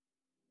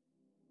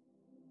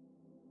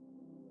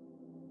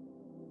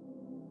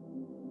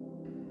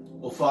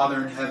O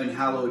Father in heaven,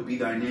 hallowed be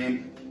thy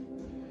name.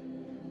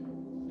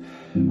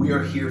 We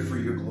are here for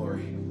your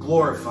glory.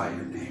 Glorify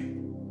your name.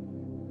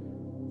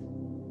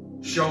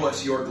 Show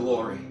us your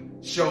glory.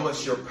 Show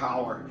us your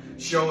power.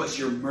 Show us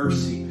your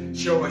mercy.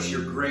 Show us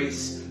your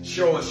grace.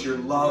 Show us your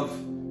love.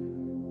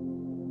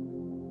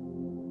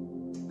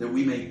 That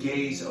we may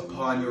gaze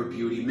upon your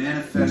beauty.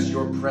 Manifest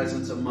your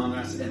presence among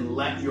us and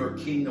let your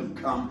kingdom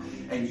come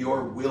and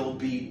your will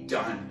be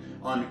done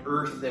on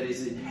earth that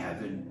is in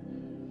heaven.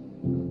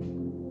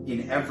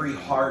 In every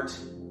heart,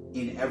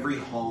 in every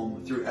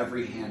home, through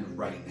every hand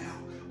right now.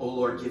 Oh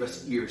Lord, give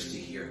us ears to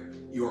hear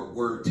your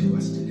word to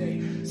us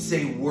today.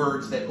 Say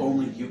words that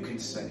only you can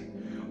say.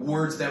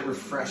 Words that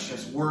refresh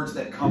us, words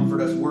that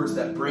comfort us, words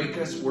that break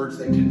us, words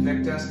that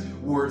convict us,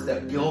 words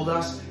that build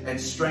us and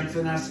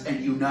strengthen us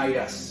and unite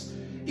us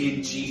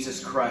in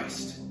Jesus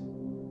Christ.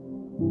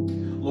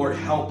 Lord,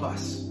 help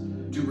us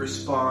to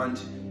respond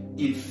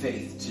in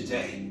faith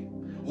today.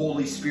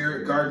 Holy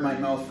Spirit, guard my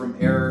mouth from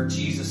error.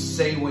 Jesus,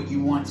 say what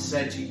you once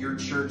said to your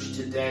church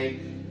today.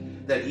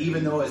 That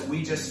even though, as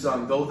we just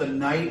sung, though the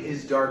night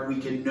is dark, we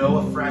can know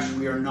afresh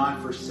we are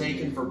not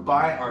forsaken. For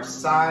by our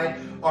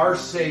side, our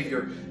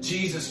Savior,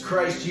 Jesus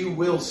Christ, you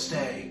will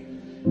stay.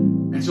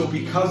 And so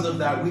because of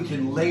that, we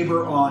can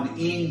labor on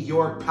in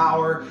your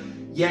power,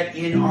 yet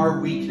in our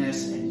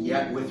weakness, and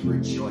yet with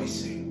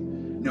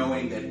rejoicing,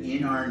 knowing that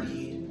in our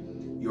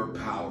need, your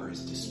power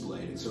is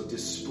displayed. And so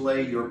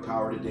display your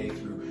power today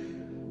through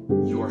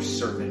your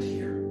servant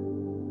here.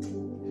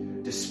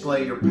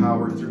 Display your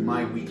power through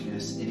my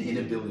weakness and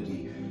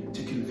inability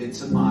to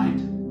convince a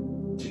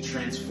mind, to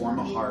transform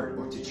a heart,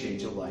 or to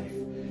change a life.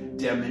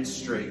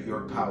 Demonstrate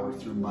your power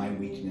through my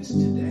weakness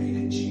today.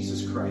 And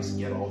Jesus Christ,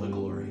 get all the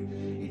glory.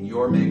 In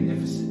your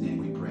magnificent name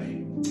we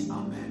pray.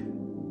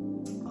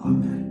 Amen.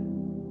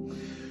 Amen.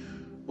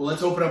 Well,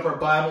 let's open up our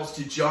Bibles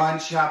to John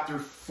chapter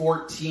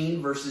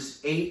 14,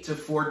 verses 8 to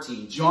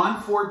 14.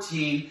 John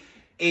 14,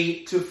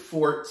 8 to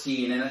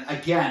 14. And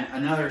again,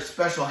 another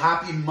special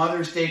happy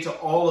Mother's Day to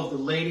all of the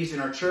ladies in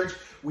our church.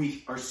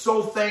 We are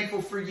so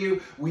thankful for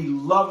you. We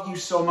love you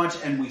so much,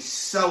 and we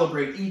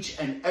celebrate each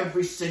and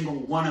every single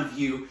one of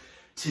you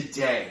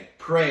today.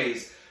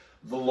 Praise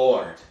the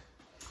Lord.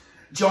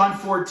 John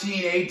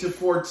 14, 8 to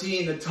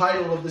 14. The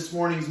title of this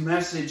morning's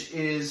message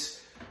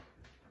is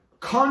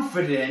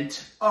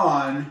Confident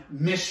on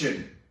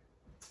Mission.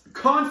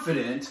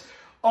 Confident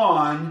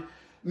on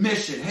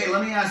mission. Hey,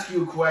 let me ask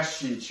you a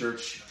question,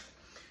 church.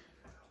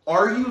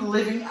 Are you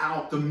living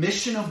out the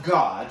mission of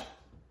God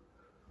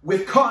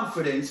with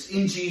confidence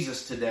in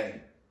Jesus today?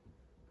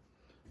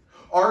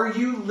 Are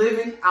you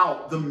living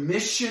out the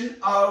mission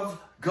of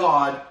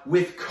God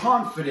with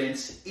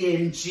confidence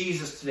in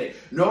Jesus today?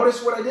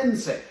 Notice what I didn't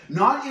say.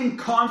 Not in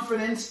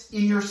confidence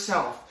in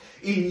yourself,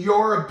 in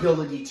your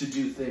ability to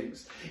do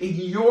things, in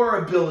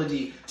your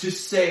ability to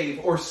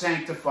save or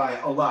sanctify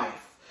a life.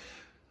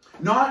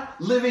 Not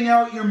living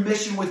out your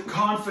mission with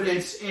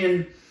confidence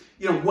in,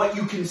 what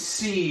you can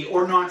see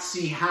or not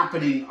see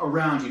happening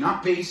around you.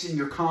 Not basing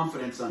your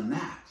confidence on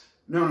that.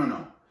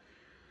 No.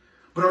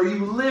 But are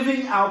you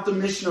living out the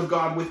mission of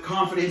God with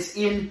confidence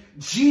in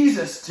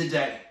Jesus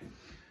today?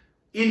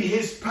 In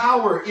his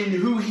power, in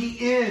who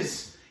he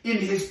is, in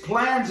his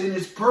plans, in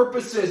his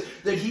purposes,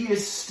 that he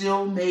is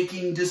still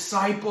making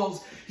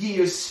disciples. He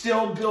is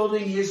still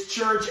building his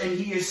church, and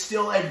he is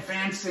still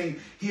advancing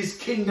his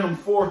kingdom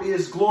for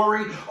his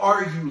glory.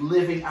 Are you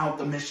living out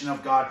the mission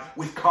of God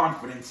with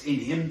confidence in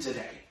him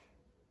today?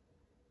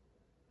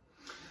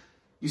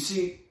 You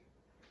see,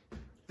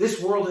 this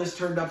world has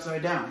turned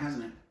upside down,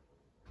 hasn't it?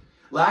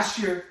 Last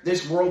year,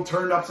 this world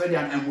turned upside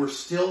down, and we're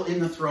still in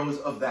the throes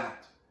of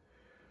that.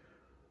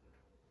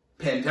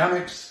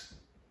 Pandemics,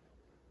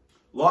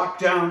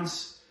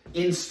 lockdowns,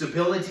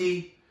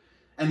 instability,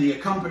 and the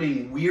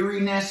accompanying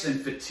weariness and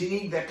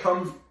fatigue that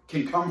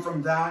can come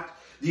from that,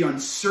 the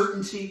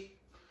uncertainty,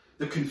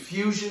 the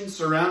confusion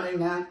surrounding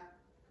that.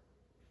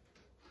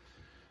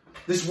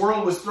 This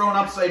world was thrown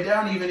upside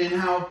down even in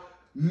how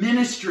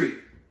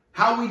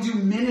we do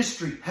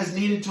ministry has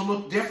needed to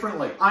look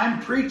differently. I'm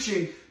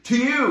preaching to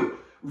you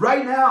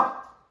right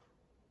now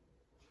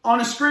on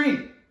a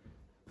screen,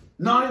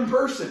 not in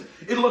person.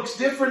 It looks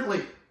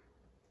differently.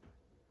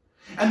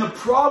 And the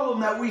problem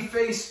that we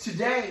face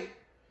today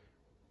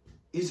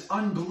is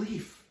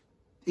unbelief.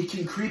 It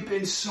can creep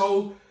in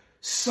so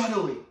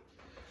subtly.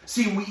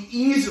 See, we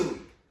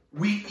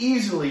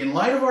easily, in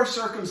light of our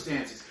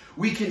circumstances,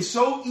 we can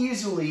so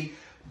easily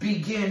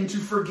begin to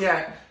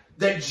forget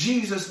that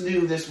Jesus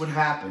knew this would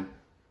happen.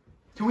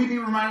 Can we be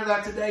reminded of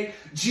that today?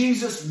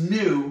 Jesus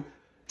knew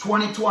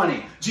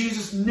 2020.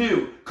 Jesus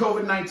knew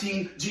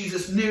COVID-19.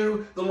 Jesus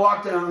knew the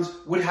lockdowns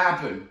would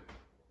happen.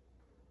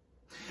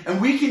 And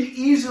we can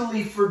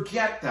easily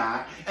forget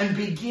that and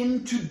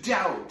begin to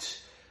doubt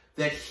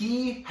that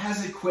he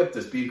has equipped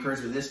us. Be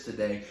encouraged with this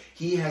today.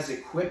 He has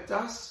equipped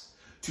us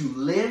to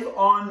live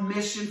on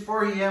mission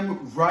for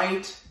him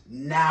right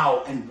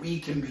now. And we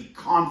can be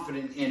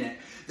confident in it,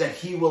 that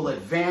he will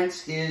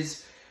advance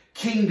his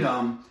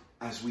kingdom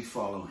as we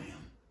follow him.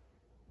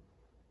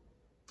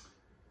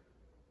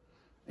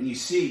 And you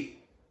see,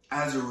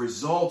 as a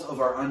result of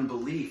our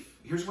unbelief,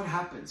 here's what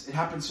happens. It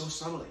happens so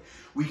subtly.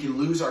 We can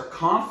lose our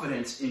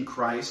confidence in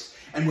Christ.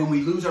 And when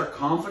we lose our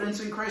confidence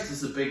in Christ,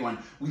 this is a big one,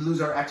 we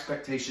lose our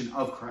expectation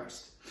of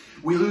Christ.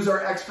 We lose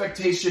our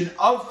expectation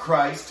of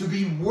Christ to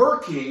be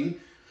working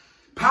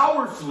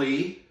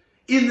powerfully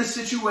in the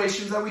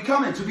situations that we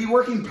come in, to be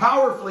working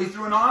powerfully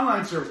through an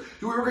online service,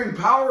 to be working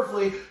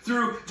powerfully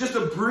through just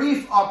a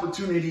brief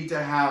opportunity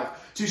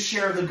to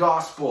share the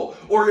gospel,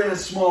 or in a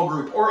small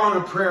group, or on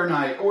a prayer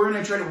night, or in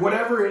a training,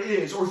 whatever it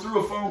is, or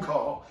through a phone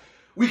call.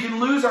 We can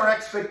lose our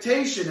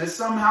expectation as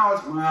somehow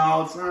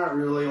it's not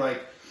really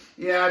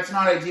it's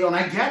not ideal. And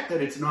I get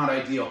that it's not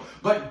ideal,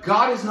 but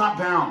God is not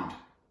bound.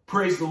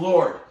 Praise the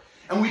Lord.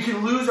 And we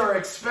can lose our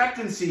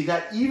expectancy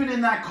that even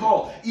in that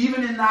call,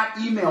 even in that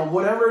email,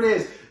 whatever it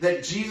is,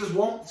 that Jesus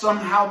won't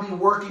somehow be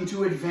working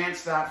to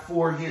advance that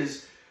for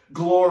his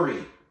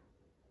glory.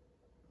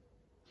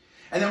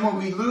 And then when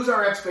we lose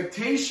our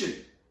expectation,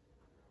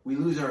 we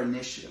lose our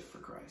initiative for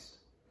Christ.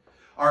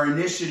 Our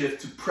initiative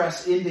to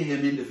press into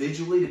him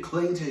individually, to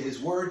cling to his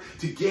word,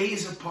 to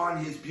gaze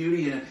upon his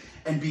beauty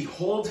and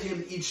behold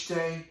him each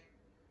day.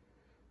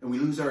 And we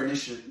lose our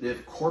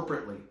initiative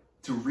corporately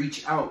to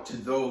reach out to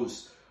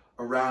those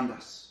around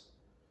us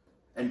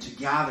and to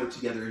gather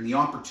together in the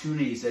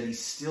opportunities that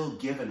he's still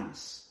given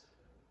us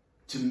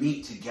to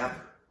meet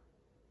together.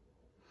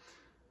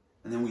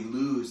 And then we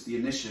lose the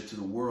initiative to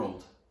the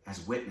world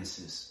as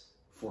witnesses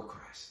for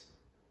Christ.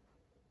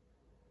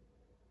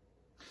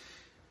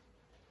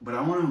 But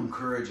I want to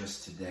encourage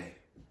us today.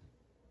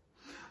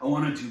 I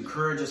wanted to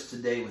encourage us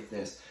today with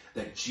this,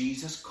 that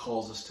Jesus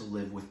calls us to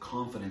live with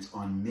confidence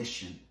on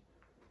mission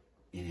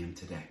in him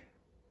today.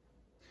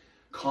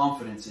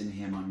 Confidence in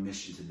him on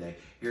mission today.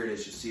 Here it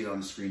is. You see it on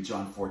the screen.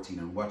 John 14.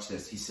 And watch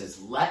this. He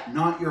says, let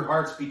not your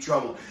hearts be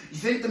troubled. You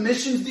think the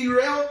mission's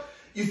derailed?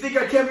 You think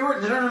I can't be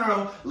working?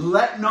 No.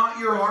 Let not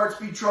your hearts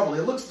be troubled.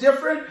 It looks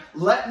different.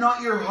 Let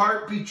not your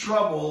heart be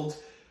troubled.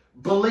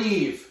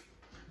 Believe.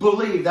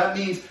 Believe. That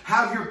means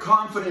have your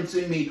confidence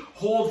in me.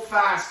 Hold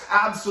fast,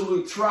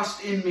 absolute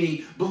trust in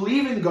me.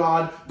 Believe in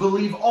God.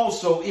 Believe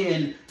also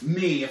in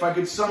me. If I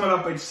could sum it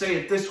up, I'd say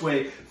it this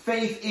way.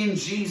 Faith in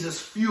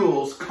Jesus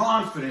fuels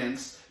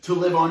confidence to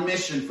live on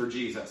mission for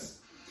Jesus.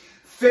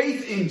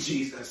 Faith in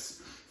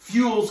Jesus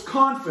fuels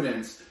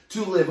confidence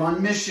to live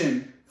on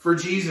mission for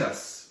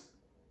Jesus.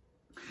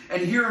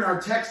 And here in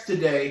our text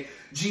today,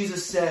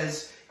 Jesus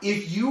says,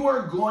 if you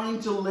are going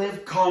to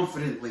live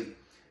confidently,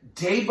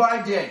 day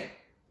by day,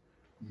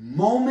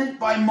 moment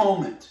by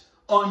moment,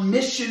 on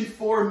mission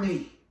for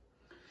me,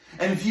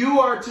 and if you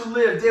are to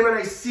live day by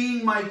day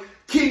seeing my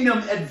kingdom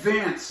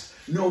advance,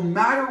 no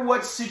matter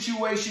what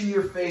situation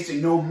you're facing,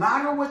 no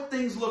matter what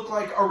things look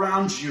like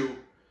around you,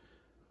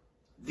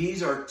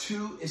 these are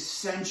two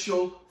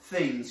essential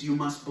things you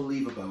must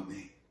believe about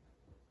me.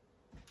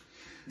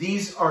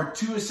 These are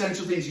two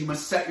essential things you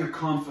must set your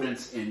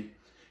confidence in,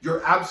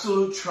 your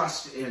absolute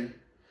trust in,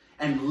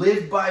 and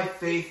live by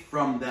faith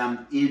from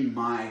them in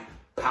my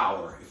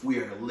power, if we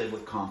are to live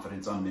with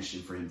confidence on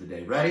mission for him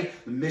today. Ready?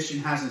 The mission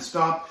hasn't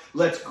stopped.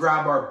 Let's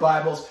grab our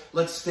Bibles.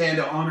 Let's stand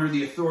to honor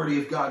the authority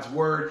of God's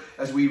word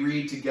as we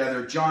read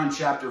together John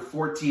chapter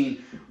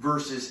 14,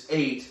 verses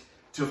 8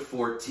 to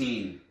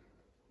 14.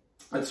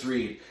 Let's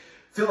read.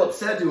 Philip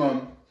said to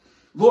him,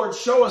 Lord,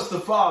 show us the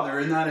Father,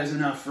 and that is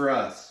enough for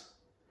us.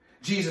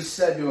 Jesus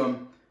said to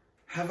him,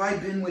 have I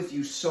been with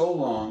you so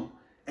long,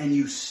 and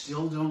you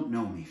still don't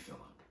know me,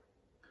 Philip?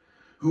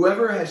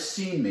 Whoever has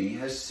seen me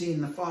has seen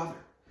the Father.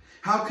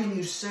 How can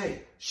you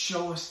say,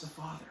 show us the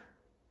Father?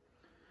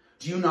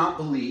 Do you not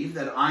believe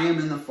that I am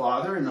in the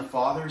Father and the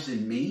Father is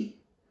in me?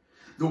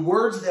 The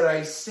words that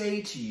I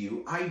say to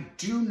you, I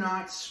do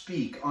not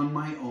speak on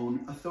my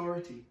own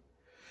authority,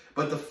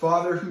 but the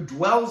Father who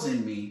dwells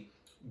in me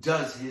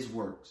does his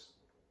works.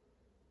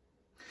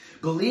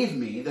 Believe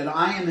me that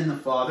I am in the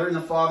Father and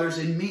the Father is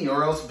in me,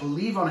 or else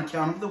believe on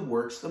account of the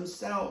works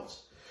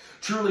themselves.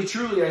 Truly,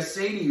 truly, I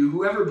say to you,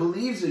 whoever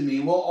believes in me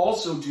will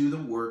also do the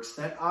works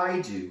that I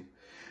do.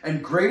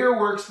 And greater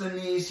works than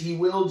these he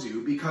will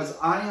do, because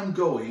I am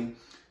going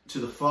to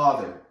the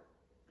Father.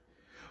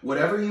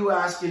 Whatever you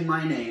ask in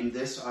my name,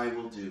 this I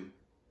will do,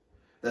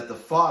 that the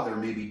Father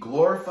may be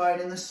glorified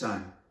in the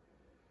Son.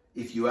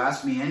 If you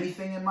ask me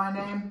anything in my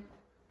name,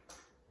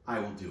 I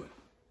will do it.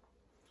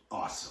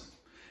 Awesome.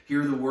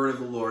 Hear the word of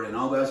the Lord. And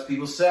all God's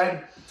people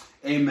said,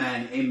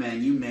 amen,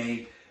 amen. You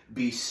may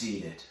be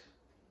seated.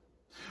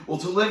 Well,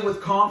 to live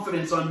with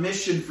confidence on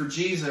mission for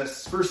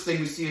Jesus, first thing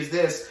we see is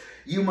this.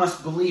 You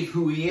must believe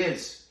who he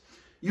is.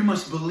 You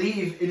must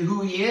believe in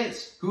who he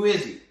is. Who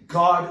is he?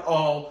 God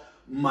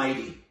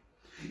Almighty.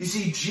 You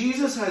see,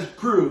 Jesus has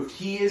proved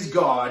he is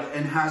God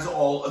and has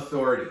all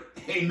authority.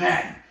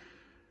 Amen.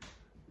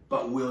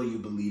 But will you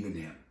believe in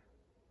him?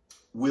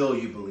 Will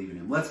you believe in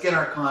him? Let's get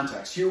our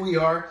context. Here we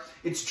are.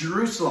 It's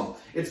Jerusalem.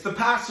 It's the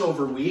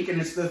Passover week, and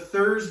it's the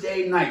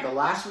Thursday night, the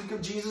last week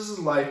of Jesus'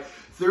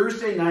 life,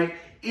 Thursday night,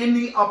 in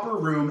the upper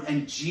room,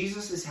 and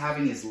Jesus is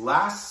having his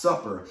last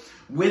supper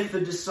with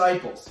the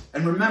disciples.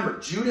 And remember,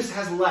 Judas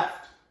has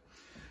left.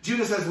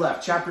 Judas has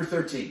left, chapter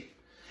 13.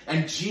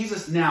 And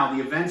Jesus now,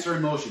 the events are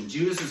in motion.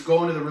 Judas is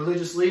going to the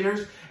religious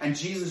leaders, and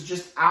Jesus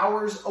just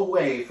hours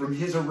away from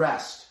his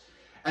arrest,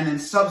 and then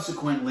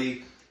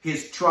subsequently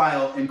his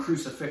trial and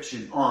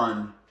crucifixion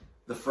on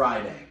the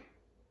Friday.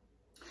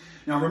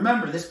 Now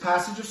remember, this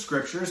passage of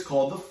Scripture is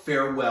called the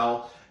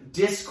Farewell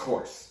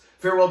Discourse.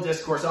 Farewell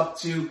Discourse up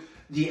to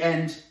the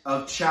end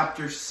of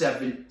chapter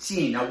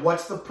 17. Now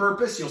what's the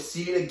purpose? You'll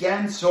see it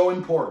again, so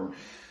important.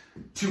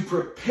 To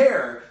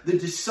prepare the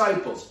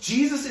disciples.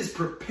 Jesus is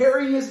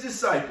preparing his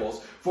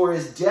disciples for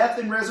his death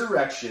and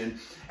resurrection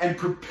and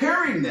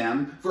preparing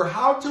them for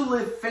how to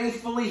live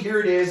faithfully, here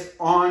it is,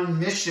 on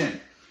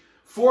mission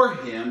for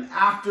him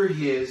after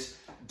his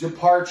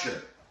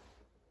departure.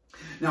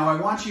 Now, I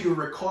want you to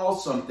recall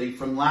something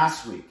from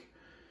last week.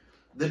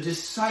 The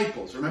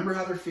disciples, remember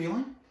how they're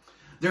feeling?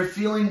 They're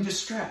feeling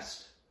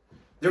distressed.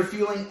 They're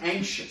feeling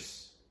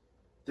anxious.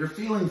 They're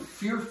feeling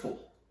fearful.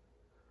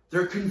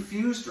 They're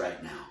confused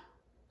right now.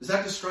 Does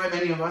that describe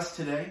any of us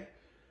today?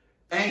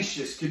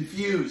 Anxious,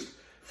 confused,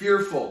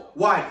 fearful.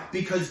 Why?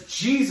 Because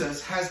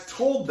Jesus has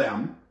told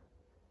them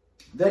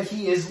that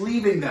he is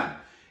leaving them.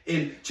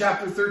 In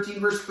chapter 13,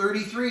 verse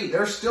 33,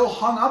 they're still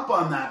hung up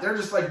on that. They're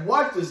just like,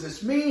 what does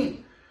this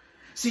mean?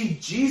 See,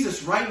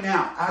 Jesus right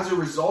now, as a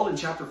result, in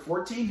chapter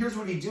 14, here's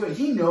what he's doing.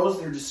 He knows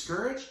they're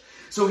discouraged,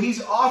 so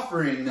he's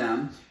offering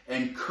them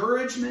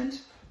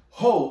encouragement,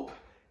 hope,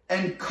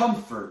 and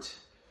comfort,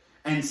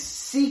 and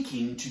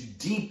seeking to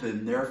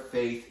deepen their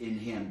faith in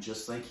him,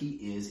 just like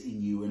he is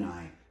in you and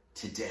I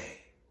today.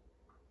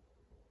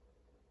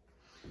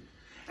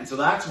 And so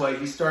that's why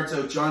he starts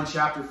out John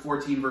chapter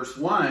 14, verse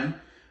 1,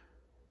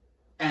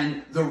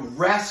 and the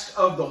rest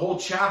of the whole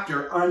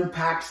chapter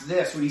unpacks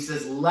this when he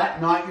says,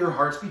 let not your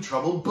hearts be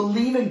troubled.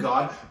 Believe in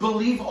God.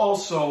 Believe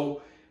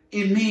also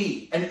in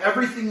me. And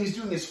everything he's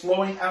doing is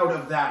flowing out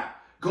of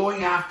that,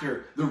 going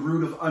after the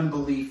root of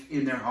unbelief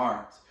in their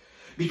hearts.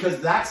 Because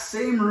that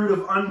same root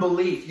of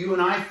unbelief you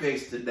and I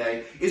face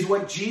today is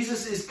what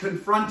Jesus is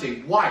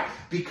confronting. Why?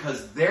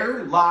 Because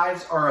their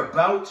lives are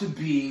about to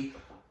be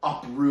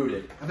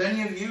uprooted. Have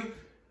any of you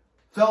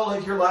felt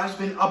like your lives have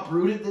been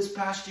uprooted this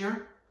past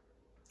year?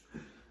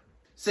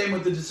 Same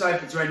with the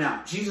disciples right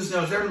now. Jesus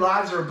knows their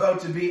lives are about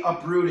to be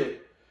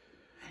uprooted.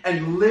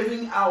 And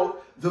living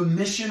out the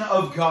mission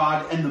of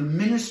God and the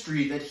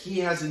ministry that he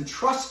has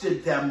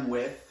entrusted them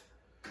with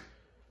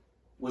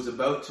was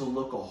about to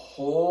look a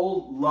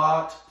whole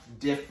lot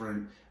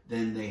different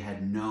than they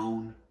had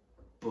known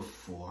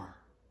before.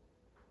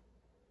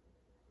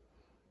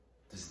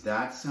 Does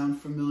that sound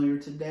familiar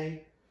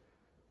today?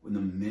 When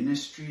the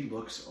ministry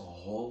looks a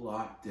whole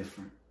lot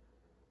different.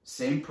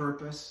 Same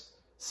purpose,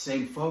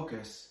 same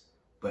focus,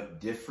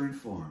 but different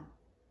form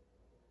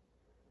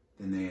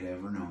than they had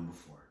ever known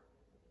before.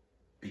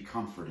 Be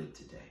comforted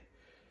today.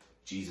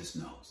 Jesus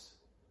knows,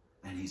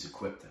 and he's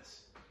equipped us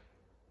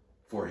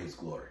for his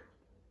glory.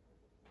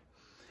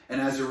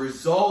 And as a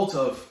result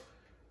of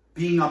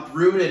being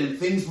uprooted and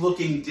things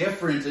looking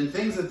different and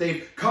things that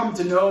they've come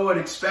to know and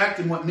expect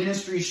and what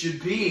ministry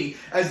should be,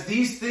 as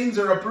these things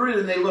are uprooted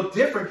and they look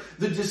different,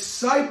 the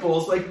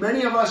disciples, like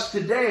many of us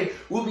today,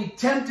 will be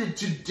tempted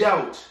to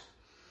doubt.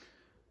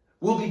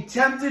 Will be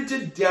tempted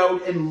to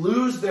doubt and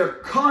lose their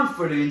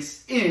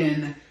confidence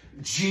in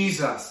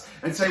Jesus.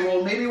 And say,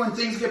 well, maybe when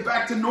things get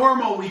back to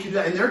normal, we can...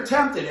 And they're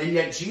tempted. And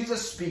yet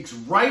Jesus speaks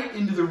right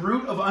into the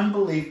root of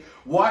unbelief.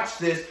 Watch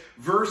this.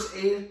 Verse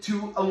 8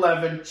 to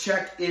 11.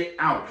 Check it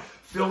out.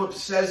 Philip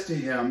says to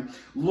him,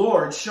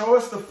 Lord, show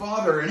us the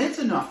Father, and it's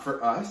enough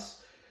for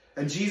us.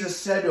 And Jesus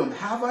said to him,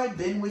 have I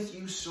been with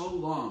you so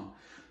long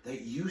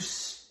that you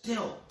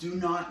still do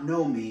not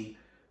know me,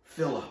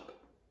 Philip?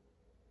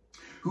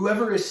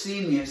 Whoever has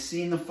seen me has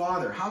seen the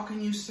Father. How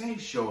can you say,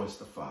 show us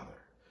the Father?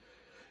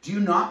 Do you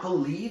not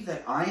believe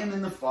that I am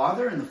in the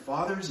Father and the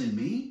Father is in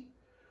me?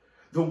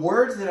 The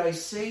words that I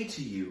say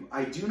to you,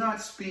 I do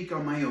not speak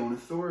on my own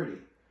authority,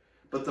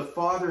 but the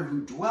Father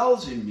who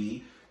dwells in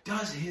me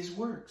does his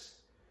works.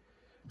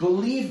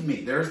 Believe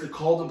me, there's the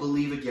call to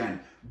believe again.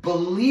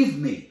 Believe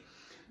me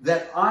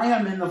that I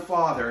am in the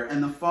Father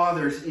and the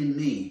Father is in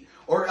me,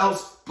 or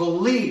else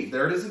believe,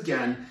 there it is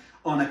again,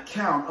 on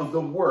account of the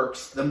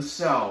works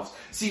themselves.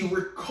 See,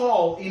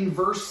 recall in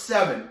verse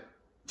 7,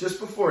 just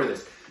before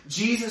this,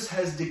 Jesus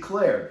has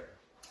declared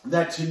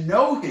that to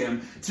know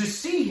him, to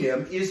see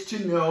him, is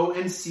to know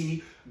and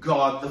see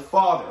God the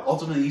Father.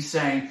 Ultimately, he's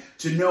saying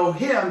to know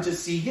him, to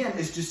see him,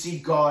 is to see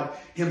God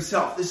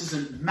himself. This is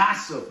a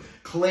massive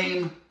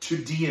claim to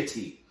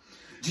deity.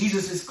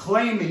 Jesus is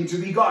claiming to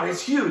be God.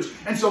 It's huge.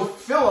 And so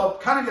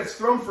Philip kind of gets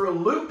thrown for a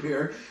loop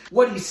here.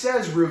 What he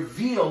says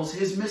reveals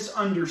his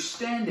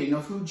misunderstanding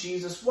of who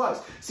Jesus was.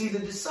 See, the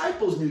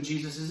disciples knew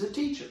Jesus as a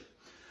teacher.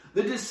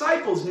 The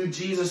disciples knew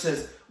Jesus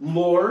as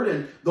Lord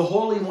and the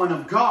Holy One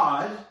of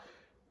God,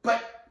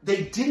 but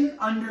they didn't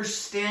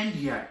understand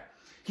yet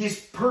his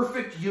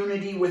perfect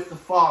unity with the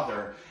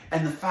Father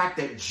and the fact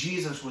that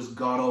Jesus was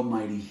God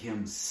Almighty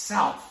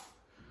himself.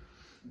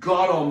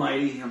 God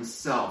Almighty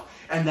himself.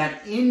 And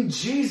that in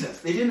Jesus,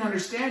 they didn't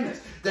understand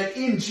this, that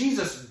in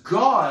Jesus,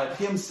 God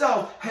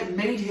himself had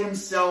made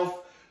himself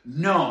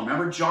known.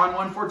 Remember John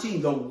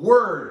 1:14, the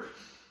Word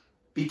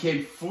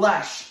became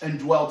flesh and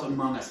dwelt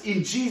among us.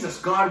 In Jesus,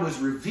 God was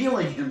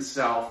revealing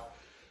himself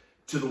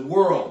to the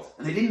world.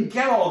 And they didn't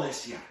get all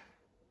this yet.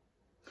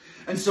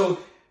 And so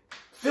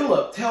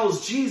Philip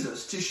tells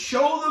Jesus to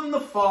show them the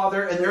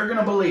Father, and they're going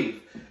to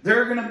believe.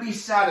 They're going to be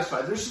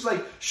satisfied. They're just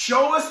like,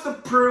 show us the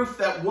proof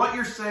that what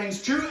you're saying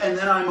is true, and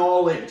then I'm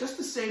all in. Just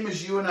the same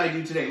as you and I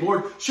do today.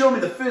 Lord, show me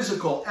the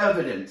physical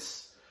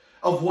evidence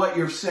of what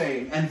you're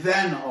saying, and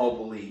then I'll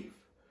believe.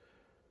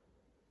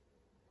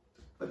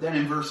 But then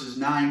in verses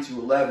 9 to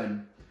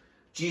 11,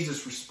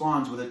 Jesus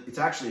responds with it's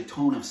actually a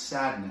tone of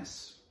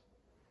sadness.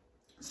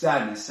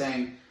 Sadness,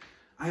 saying,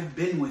 I've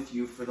been with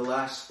you for the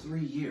last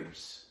 3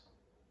 years.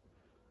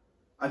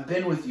 I've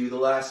been with you the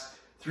last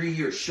 3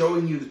 years,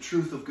 showing you the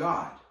truth of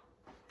God.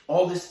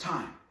 All this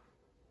time.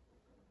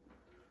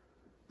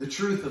 The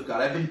truth of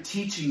God. I've been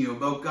teaching you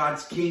about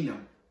God's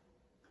kingdom.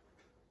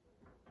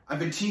 I've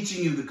been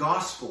teaching you the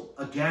gospel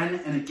again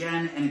and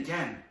again and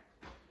again.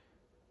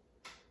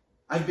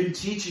 I've been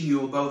teaching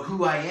you about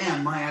who I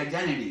am, my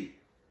identity.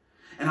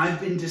 And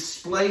I've been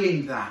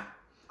displaying that.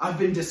 I've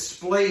been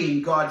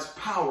displaying God's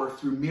power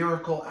through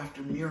miracle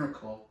after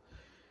miracle.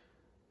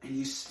 And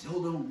you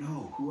still don't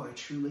know who I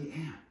truly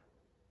am.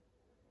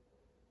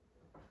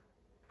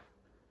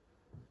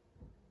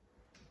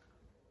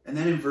 And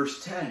then in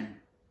verse 10,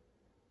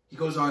 he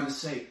goes on to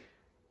say,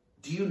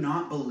 do you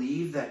not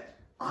believe that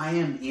I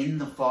am in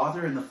the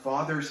Father and the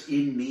Father's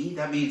in me?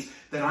 That means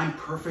that I'm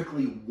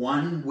perfectly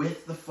one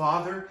with the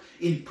Father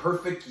in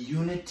perfect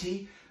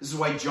unity. This is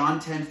why John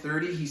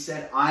 10:30, he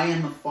said, I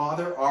and the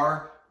Father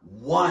are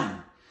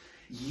one.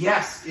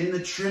 Yes, in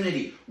the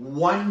Trinity,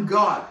 one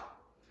God.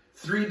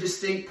 3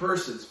 distinct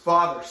persons,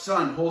 Father,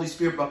 Son, Holy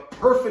Spirit, but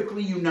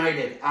perfectly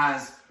united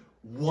as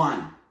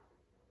one.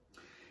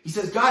 He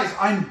says, guys,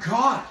 I'm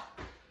God.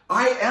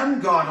 I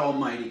am God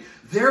Almighty.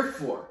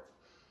 Therefore,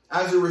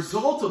 as a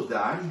result of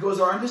that, he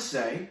goes on to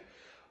say,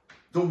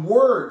 the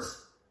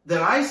words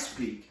that I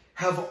speak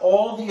have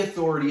all the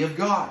authority of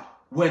God.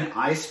 When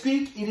I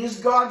speak, it is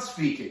God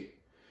speaking.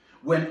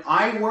 When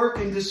I work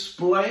and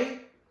display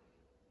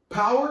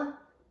power,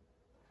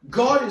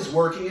 God is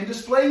working and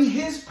displaying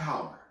his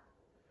power.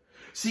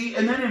 See,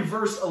 and then in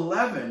verse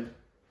 11,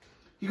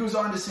 he goes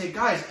on to say,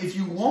 guys, if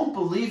you won't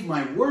believe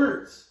my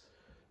words,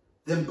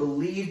 then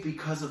believe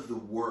because of the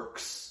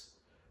works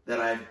that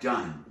I've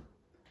done,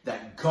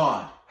 that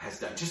God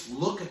has done. Just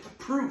look at the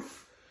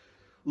proof.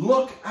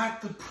 Look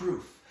at the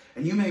proof.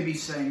 And you may be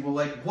saying, well,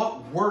 like,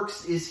 what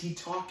works is he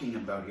talking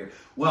about here?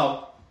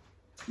 Well,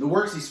 the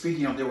works he's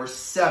speaking of, there were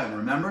 7,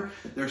 remember?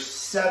 There's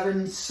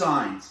 7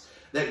 signs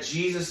that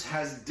Jesus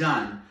has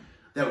done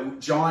that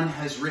John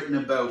has written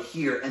about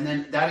here. And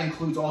then that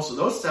includes also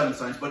those 7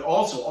 signs, but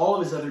also all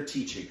of his other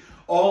teaching,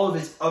 all of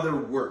his other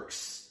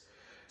works.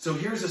 So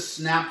here's a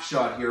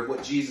snapshot here of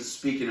what Jesus is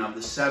speaking of,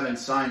 the 7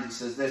 signs. He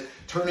says this,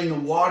 turning the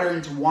water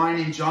into wine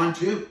in John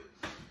 2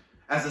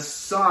 as a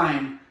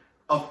sign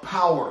of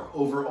power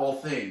over all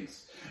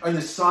things. And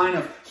the sign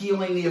of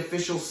healing the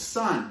official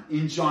son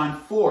in John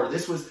 4.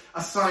 This was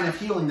a sign of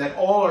healing, that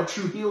all our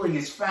true healing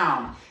is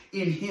found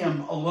in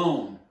him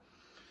alone.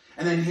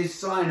 And then his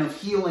sign of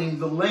healing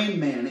the lame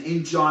man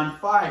in John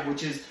 5,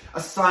 which is a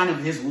sign of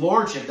his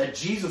lordship, that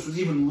Jesus was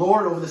even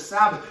Lord over the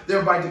Sabbath,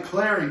 thereby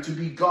declaring to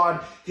be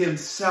God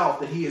himself,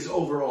 that he is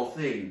over all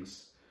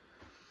things.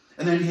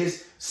 And then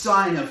his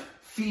sign of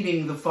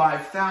feeding the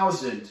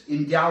 5,000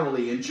 in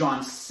Galilee in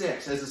John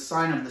 6 as a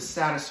sign of the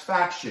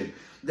satisfaction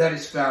that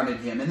is found in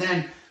him. And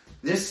then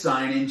this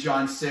sign in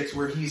John 6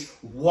 where he's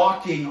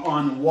walking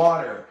on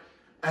water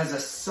as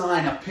a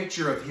sign, a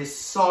picture of his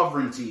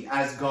sovereignty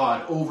as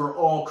God over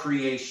all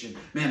creation.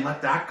 Man,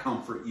 let that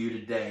comfort you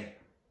today.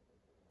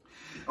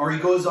 Or he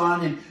goes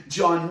on in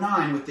John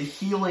 9 with the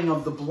healing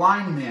of the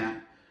blind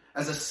man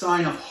as a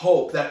sign of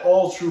hope, that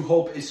all true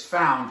hope is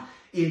found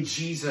in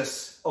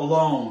Jesus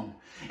alone.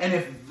 And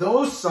if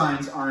those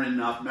signs aren't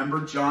enough,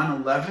 remember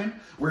John 11,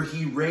 where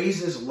he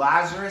raises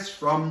Lazarus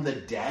from the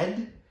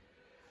dead?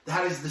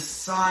 That is the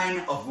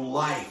sign of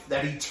life,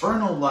 that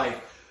eternal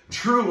life.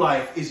 True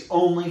life is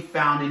only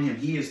found in him.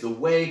 He is the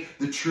way,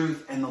 the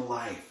truth, and the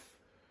life.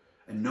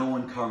 And no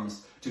one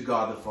comes to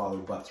God the Father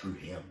but through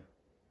him.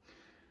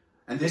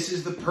 And this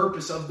is the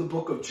purpose of the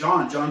book of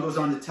John. John goes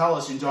on to tell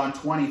us in John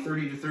 20,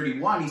 30 to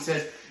 31, he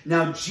says,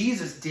 now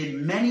Jesus did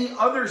many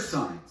other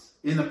signs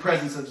in the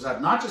presence of his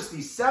disciples, not just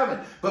these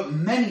 7, but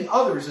many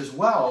others as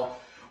well,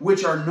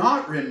 which are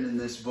not written in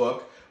this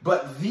book,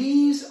 but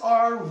these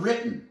are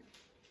written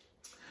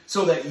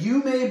so that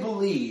you may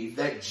believe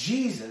that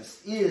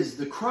Jesus is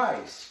the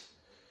Christ,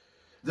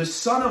 the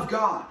Son of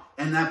God,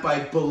 and that by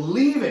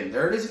believing,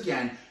 there it is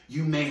again,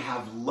 you may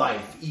have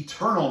life,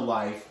 eternal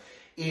life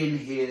in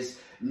his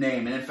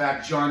name. And in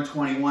fact, John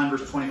 21,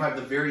 verse 25,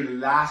 the very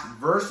last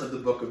verse of the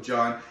book of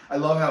John, I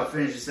love how it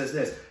finishes. It says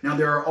this, now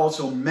there are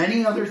also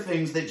many other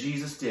things that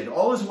Jesus did,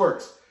 all his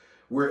works,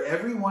 were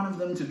every one of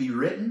them to be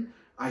written,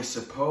 I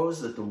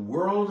suppose that the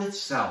world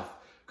itself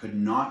could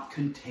not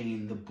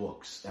contain the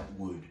books that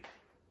would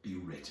be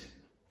written.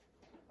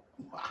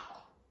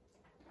 Wow.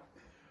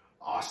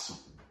 Awesome.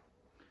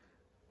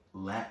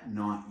 Let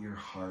not your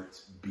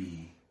hearts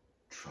be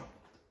troubled.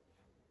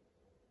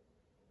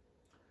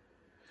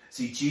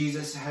 See,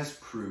 Jesus has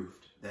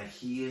proved that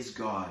he is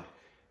God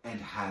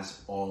and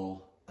has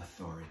all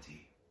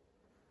authority.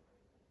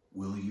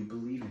 Will you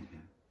believe in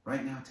him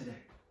right now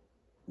today?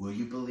 Will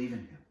you believe in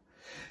him?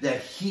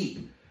 That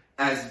he,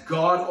 as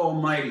God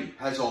Almighty,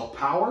 has all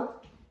power,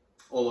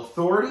 all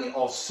authority,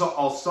 all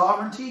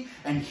sovereignty,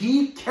 and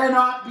he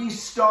cannot be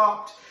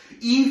stopped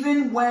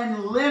even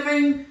when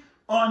living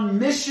on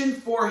mission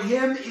for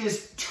him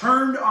is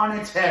turned on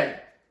its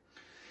head.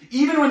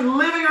 Even when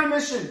living on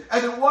mission,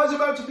 as it was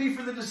about to be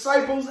for the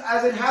disciples,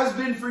 as it has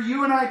been for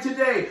you and I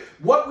today,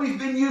 what we've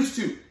been used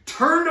to,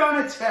 turned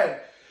on its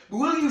head.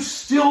 Will you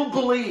still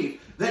believe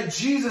that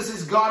Jesus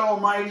is God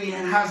Almighty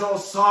and has all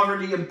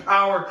sovereignty and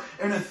power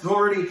and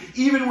authority,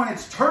 even when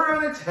it's turned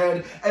on its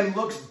head and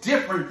looks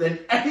different than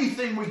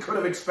anything we could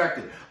have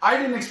expected? I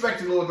didn't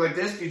expect it to look like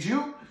this, did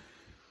you?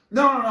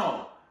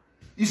 No.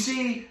 You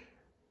see,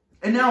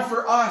 and now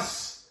for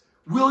us,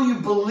 will you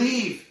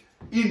believe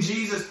in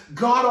Jesus,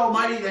 God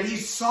Almighty, that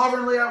he's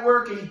sovereignly at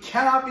work and he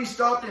cannot be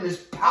stopped and his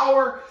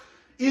power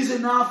is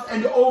enough?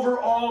 And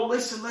overall,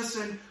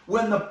 listen,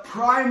 when the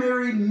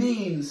primary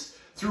means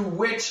through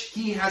which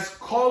he has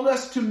called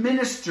us to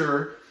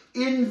minister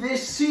in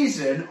this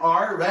season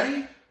are,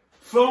 ready?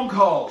 Phone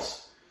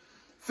calls,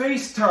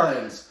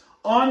 FaceTimes,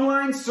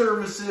 online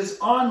services,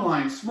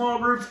 online small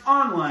groups,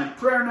 online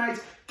prayer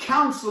nights,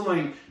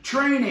 counseling,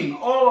 training,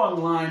 all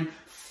online,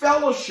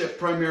 fellowship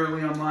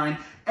primarily online,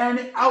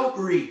 and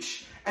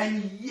outreach.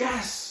 And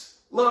yes,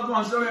 loved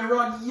ones, don't get me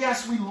wrong,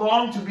 yes, we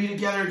long to be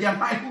together again.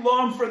 I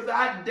long for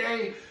that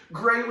day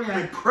greatly, and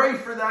I pray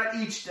for that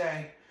each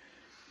day.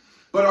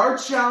 But our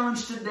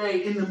challenge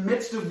today, in the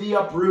midst of the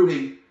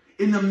uprooting,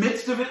 in the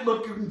midst of it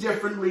looking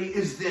differently,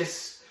 is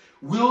this: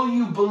 will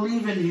you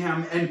believe in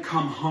him and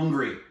come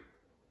hungry?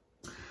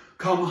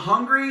 Come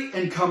hungry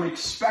and come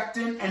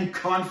expectant and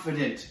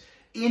confident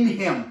in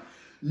him,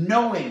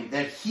 knowing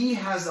that he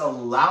has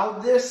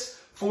allowed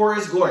this for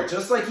his glory.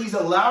 Just like he's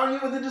allowing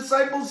it with the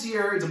disciples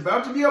here, it's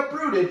about to be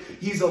uprooted.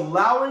 He's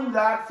allowing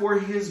that for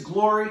his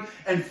glory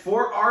and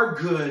for our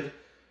good.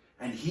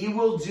 And he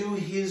will do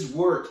his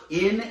work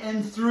in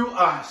and through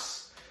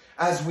us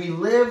as we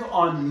live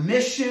on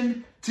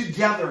mission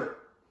together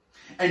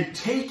and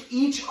take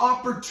each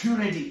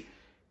opportunity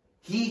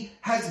he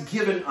has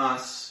given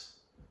us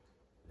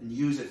and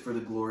use it for the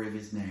glory of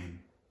his name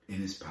in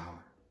his power.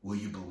 Will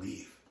you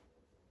believe?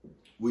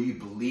 Will you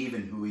believe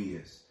in who he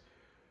is?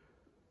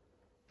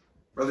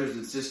 Brothers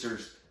and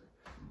sisters,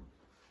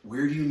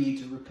 where do you need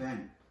to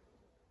repent?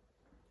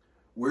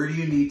 Where do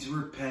you need to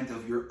repent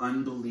of your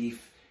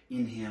unbelief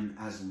in him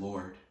as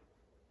Lord?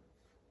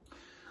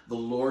 The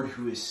Lord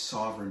who is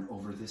sovereign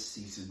over this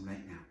season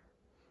right now.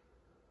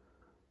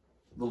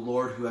 The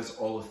Lord who has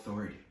all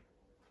authority.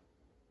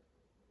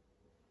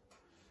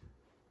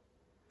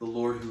 The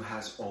Lord who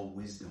has all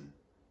wisdom,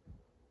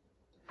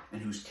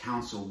 and whose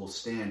counsel will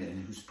stand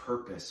and whose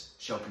purpose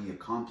shall be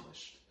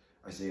accomplished.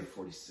 Isaiah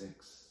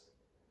 46.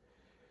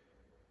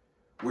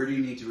 Where do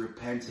you need to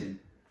repent in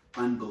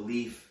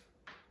unbelief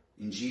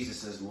in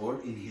Jesus as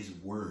Lord? In his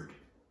word.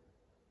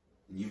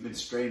 And you've been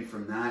straying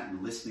from that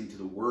and listening to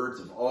the words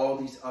of all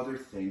these other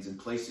things and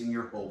placing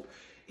your hope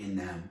in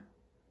them.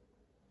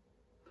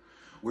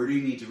 Where do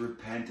you need to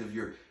repent of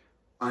your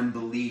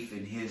unbelief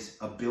in his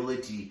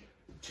ability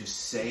to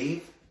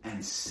save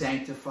and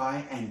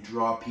sanctify and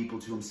draw people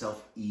to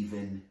himself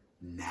even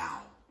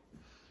now?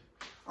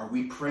 Are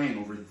we praying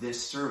over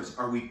this service?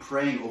 Are we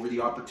praying over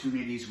the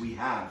opportunities we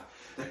have,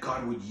 that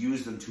God would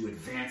use them to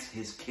advance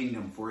his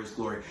kingdom for his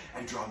glory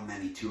and draw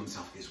many to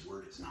himself? His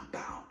word is not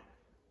bound.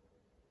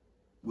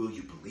 Will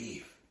you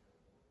believe?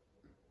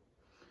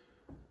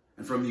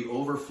 And from the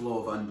overflow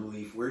of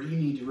unbelief, where do you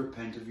need to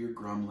repent of your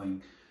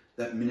grumbling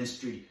that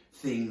ministry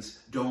things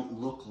don't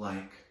look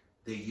like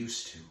they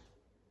used to?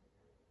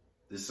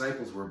 The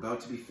disciples were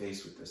about to be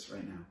faced with this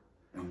right now,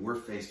 and we're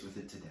faced with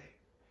it today.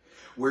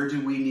 Where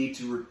do we need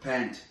to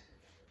repent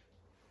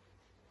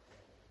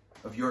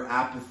of your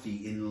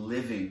apathy in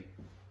living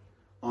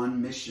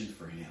on mission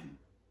for him?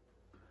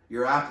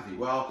 Your apathy.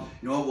 Well,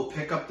 you know what? We'll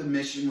pick up the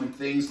mission when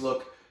things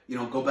look,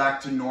 go back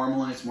to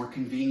normal and it's more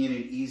convenient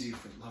and easy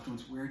for loved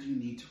ones. Where do you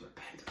need to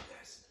repent of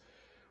this?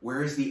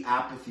 Where is the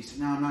apathy?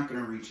 So, no, I'm not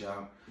going to reach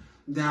out.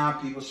 No,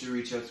 people should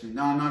reach out to me.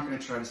 No, I'm not going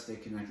to try to stay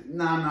connected.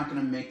 No, I'm not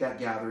going to make that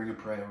gathering a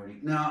priority.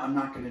 No, I'm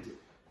not going to do.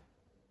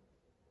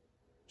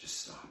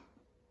 Just stop.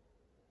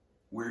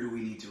 Where do we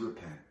need to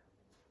repent?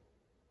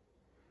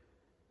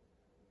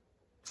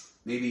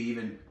 Maybe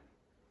even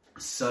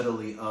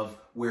subtly of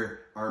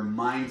where our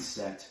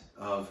mindset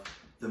of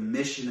the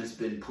mission has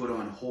been put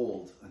on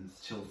hold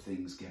until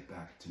things get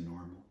back to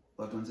normal.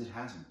 Loved ones, it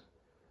hasn't.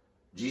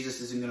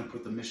 Jesus isn't going to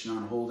put the mission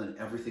on hold and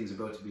everything's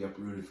about to be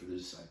uprooted for the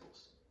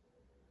disciples.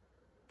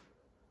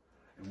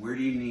 And where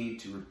do you need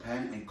to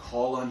repent and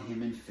call on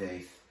him in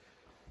faith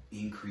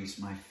Increase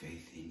my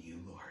faith in you,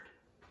 Lord.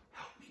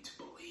 Help me to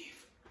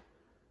believe.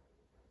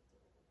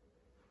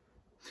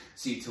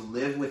 See, to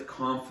live with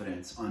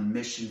confidence on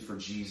mission for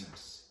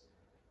Jesus,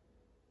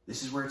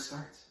 this is where it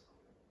starts.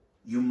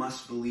 You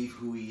must believe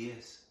who he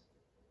is.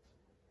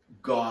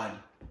 God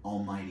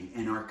Almighty.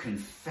 And our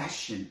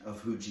confession of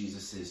who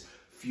Jesus is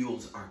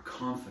fuels our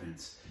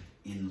confidence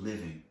in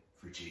living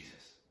for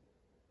Jesus.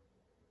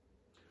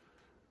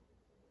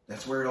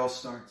 That's where it all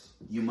starts.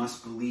 You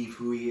must believe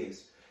who he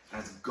is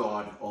as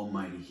God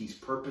Almighty. He's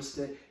purposed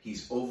it.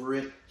 He's over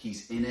it.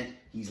 He's in it.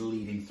 He's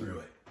leading through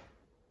it.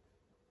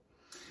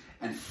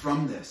 And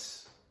from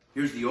this,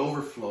 here's the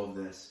overflow of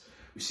this.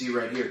 We see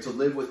right here, to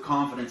live with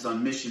confidence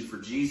on mission for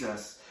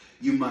Jesus,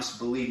 you must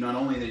believe not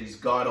only that he's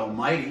God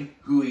Almighty,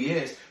 who he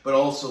is, but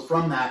also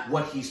from that,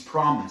 what he's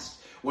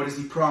promised. What has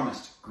he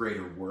promised?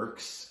 Greater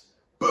works.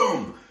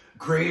 Boom!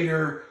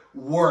 Greater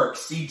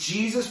works. See,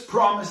 Jesus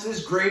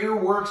promises greater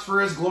works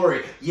for his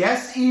glory.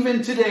 Yes,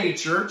 even today,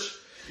 church.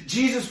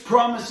 Jesus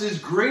promises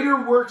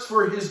greater works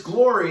for his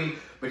glory.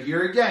 But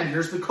here again,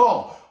 here's the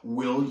call.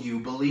 Will you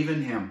believe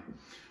in him?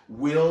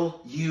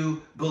 Will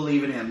you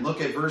believe in him?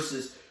 Look at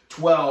verses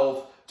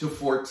 12 to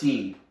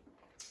 14.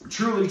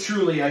 Truly,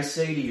 truly, I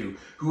say to you,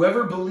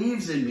 whoever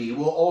believes in me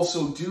will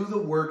also do the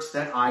works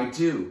that I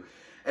do.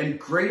 And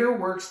greater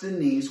works than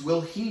these will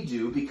he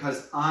do,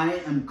 because I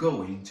am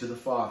going to the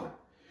Father.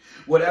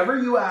 Whatever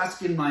you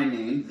ask in my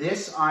name,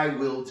 this I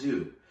will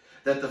do,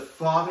 that the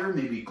Father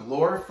may be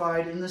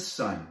glorified in the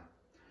Son.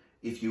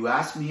 If you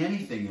ask me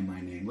anything in my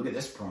name, look at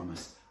this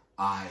promise,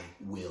 I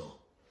will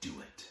do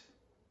it.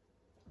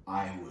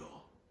 I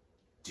will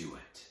do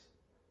it.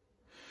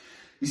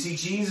 You see,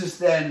 Jesus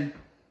then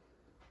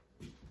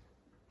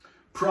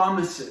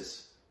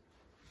promises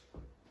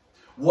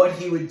what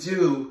he would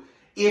do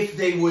if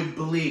they would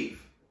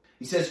believe.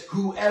 He says,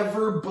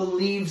 whoever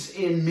believes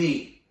in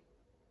me.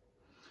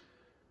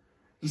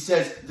 He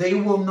says, they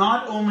will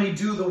not only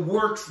do the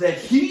works that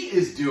he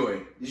is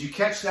doing. Did you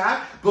catch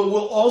that? But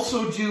will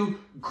also do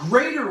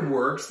greater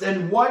works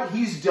than what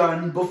he's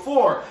done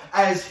before,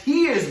 as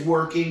he is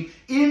working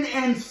in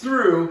and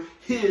through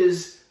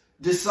his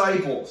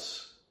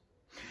disciples.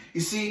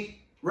 You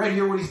see, right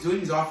here what he's doing,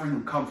 he's offering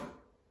them comfort.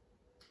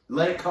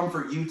 Let it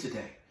comfort you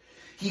today.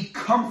 He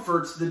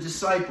comforts the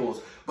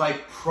disciples by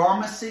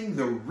promising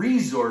the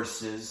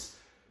resources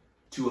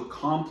to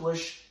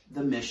accomplish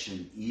the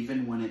mission,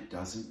 even when it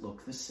doesn't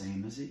look the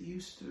same as it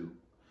used to.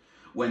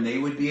 When they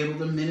would be able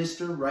to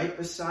minister right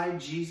beside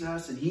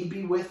Jesus, and he'd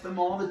be with them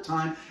all the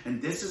time,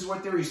 and this is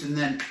what they're used to, and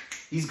then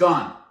he's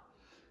gone.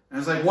 And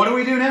it's like, what do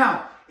we do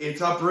now?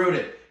 It's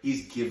uprooted.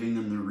 He's giving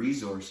them the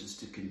resources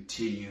to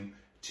continue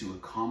to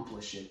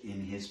accomplish it in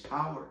his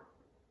power.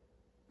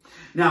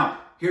 Now,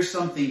 here's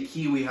something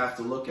key we have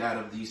to look at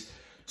of these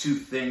two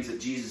things that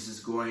Jesus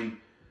is going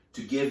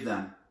to give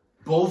them.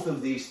 Both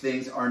of these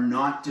things are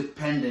not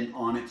dependent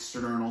on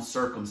external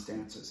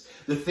circumstances.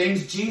 The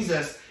things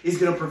Jesus is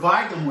going to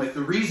provide them with,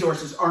 the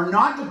resources, are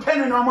not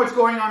dependent on what's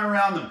going on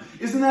around them.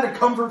 Isn't that a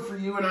comfort for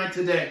you and I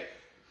today?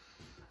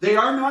 They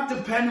are not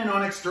dependent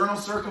on external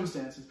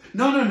circumstances.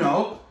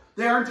 No.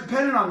 They aren't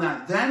dependent on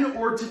that, then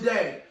or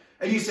today.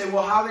 And you say,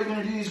 well, how are they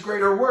going to do these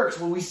greater works?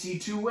 Well, we see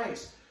two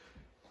ways.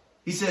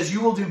 He says,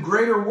 you will do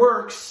greater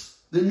works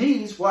than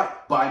these.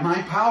 What? By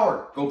my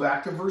power. Go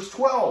back to verse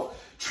 12.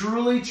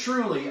 Truly,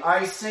 truly,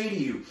 I say to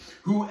you,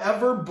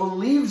 whoever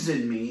believes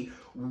in me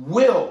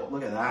will,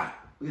 look at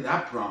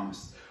that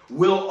promise,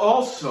 will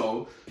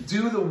also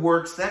do the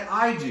works that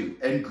I do.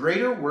 And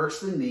greater works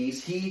than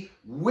these he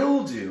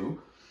will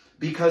do,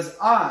 because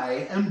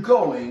I am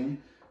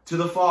going to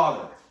the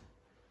Father.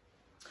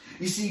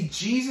 You see,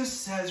 Jesus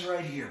says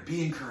right here,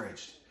 be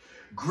encouraged.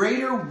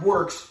 Greater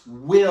works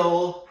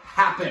will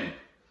happen.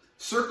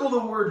 Circle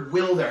the word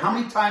will there. How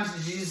many times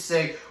did Jesus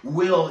say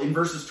will in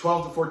verses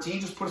 12 to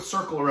 14? Just put a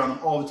circle around them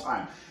all the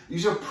time.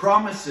 These are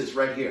promises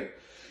right here.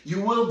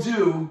 You will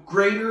do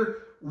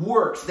greater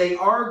works. They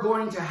are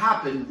going to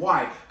happen.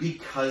 Why?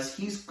 Because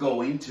he's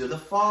going to the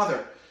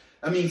Father.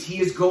 That means he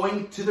is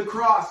going to the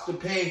cross to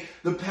pay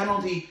the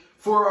penalty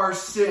for our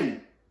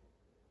sin.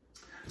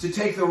 To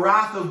take the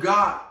wrath of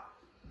God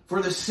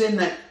for the sin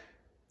that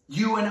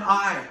you and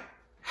I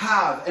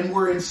have and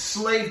were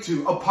enslaved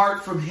to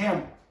apart from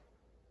him.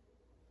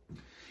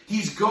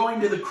 He's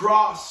going to the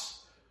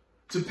cross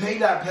to pay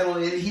that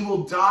penalty, and he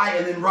will die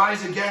and then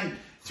rise again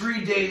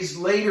 3 days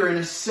later and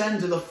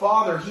ascend to the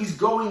Father. He's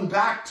going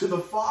back to the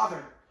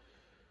Father.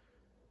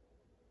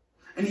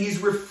 And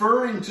he's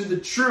referring to the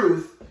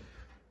truth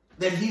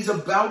that he's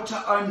about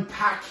to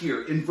unpack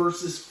here in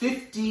verses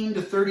 15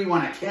 to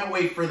 31. I can't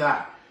wait for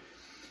that.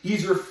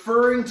 He's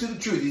referring to the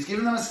truth. He's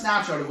giving them a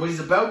snapshot of what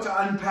he's about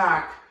to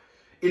unpack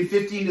in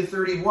 15 to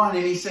 31.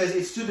 And he says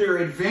it's to their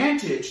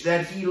advantage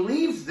that he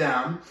leaves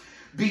them,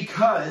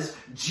 because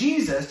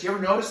Jesus, do you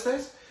ever notice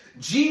this?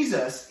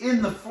 Jesus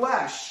in the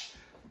flesh,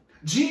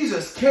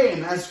 Jesus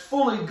came as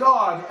fully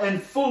God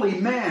and fully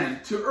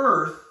man to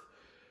earth.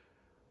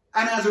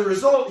 And as a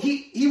result,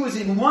 he was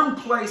in one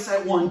place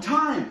at one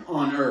time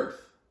on earth,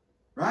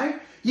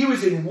 right? He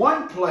was in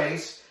one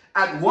place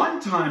at one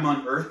time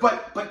on earth,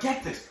 but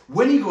get this,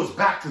 when he goes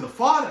back to the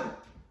Father,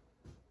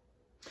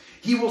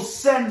 he will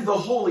send the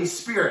Holy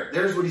Spirit.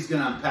 There's what he's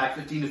going to unpack,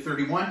 15 to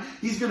 31.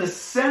 He's going to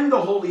send the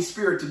Holy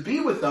Spirit to be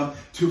with them,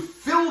 to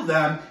fill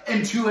them,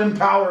 and to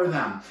empower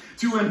them.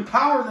 To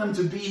empower them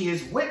to be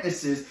his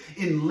witnesses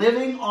in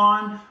living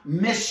on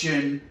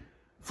mission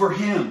for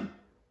him.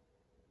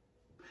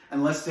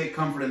 And let's take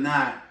comfort in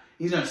that.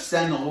 He's going to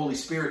send the Holy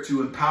Spirit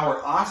to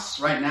empower us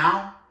right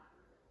now,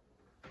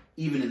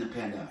 even in the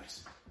pandemics.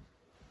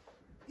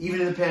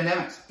 Even in the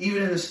pandemics.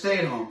 Even in the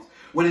stay-at-homes.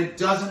 When it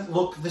doesn't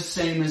look the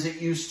same as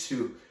it used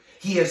to.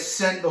 He has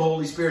sent the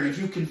Holy Spirit. If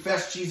you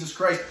confess Jesus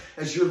Christ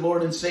as your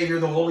Lord and Savior,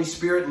 the Holy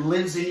Spirit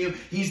lives in you.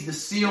 He's the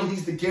seal.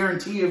 He's the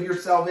guarantee of your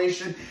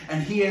salvation.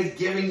 And he is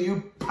giving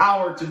you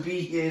power to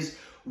be his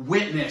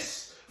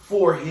witness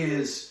for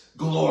his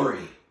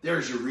glory.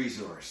 There's your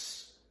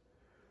resource.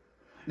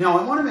 Now,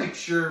 I want to make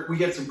sure we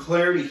get some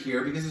clarity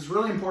here, because it's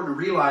really important to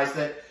realize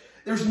that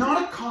there's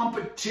not a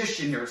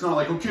competition here. It's not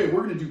like, okay,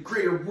 we're going to do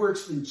greater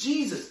works than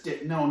Jesus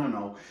did.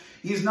 No.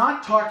 He's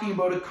not talking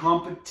about a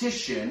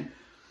competition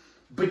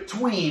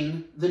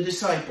between the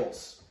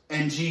disciples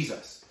and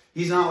Jesus.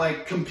 He's not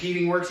like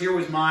competing works. Here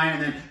was mine,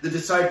 and then the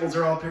disciples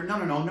are all up here.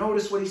 No.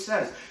 Notice what he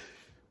says.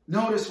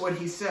 Notice what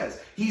he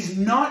says. He's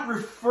not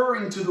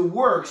referring to the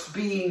works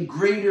being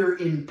greater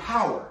in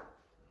power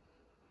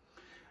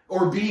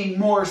or being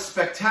more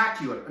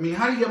spectacular. I mean,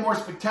 how do you get more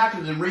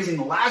spectacular than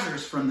raising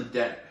Lazarus from the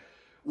dead?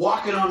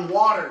 Walking on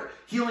water,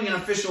 healing an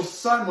official's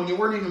son when you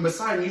weren't even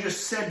beside him. You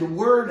just said the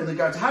word and the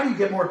gods. How do you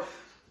get more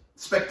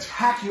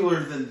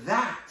spectacular than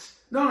that?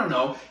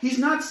 No. He's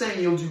not saying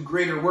you'll do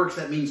greater works.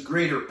 That means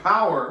greater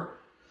power.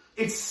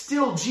 It's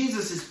still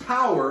Jesus'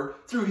 power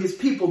through his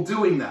people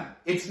doing that.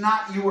 It's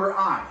not you or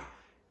I.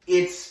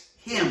 It's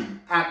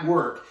him at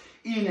work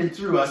in and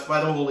through us by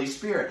the Holy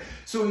Spirit.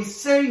 So he's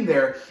saying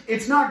there,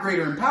 it's not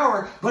greater in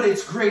power, but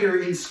it's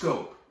greater in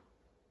scope.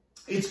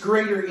 It's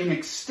greater in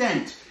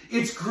extent.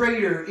 It's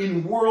greater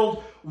in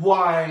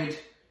worldwide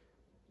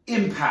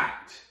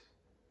impact.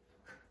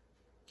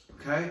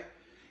 Okay?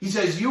 He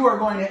says, you are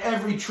going to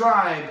every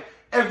tribe,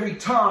 every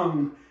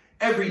tongue,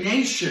 every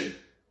nation,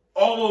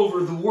 all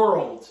over the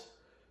world.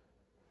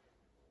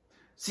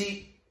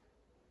 See,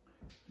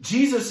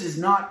 Jesus is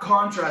not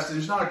contrasting.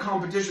 There's not a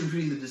competition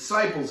between the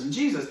disciples and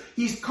Jesus.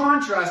 He's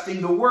contrasting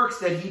the works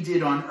that he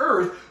did on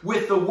earth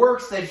with the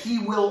works that he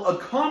will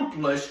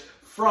accomplish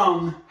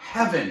from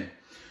heaven.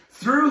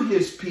 Through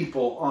his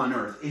people on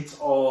earth. It's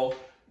all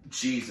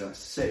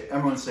Jesus.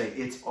 Everyone say,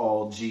 it's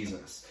all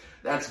Jesus.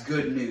 That's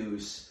good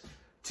news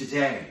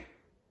today.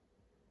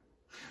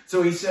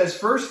 So he says,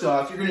 first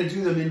off, you're going to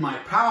do them in my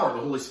power. The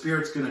Holy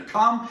Spirit's going to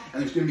come,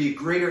 and there's going to be a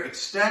greater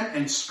extent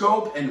and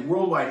scope and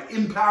worldwide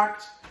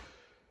impact.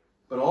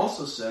 But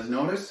also says,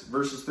 notice,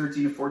 verses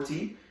 13 to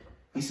 14,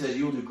 he says,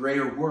 you'll do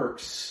greater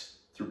works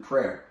through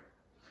prayer.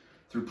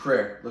 Through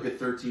prayer. Look at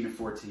 13 to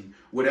 14.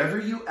 Whatever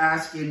you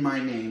ask in my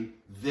name,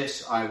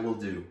 this I will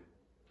do,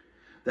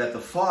 that the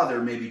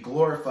Father may be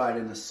glorified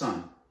in the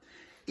Son.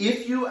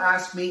 If you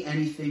ask me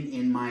anything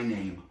in my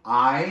name,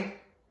 I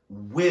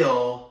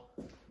will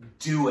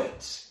do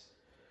it.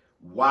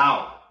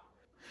 Wow.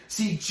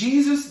 See,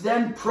 Jesus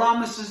then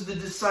promises the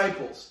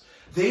disciples,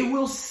 they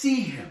will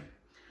see him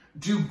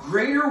do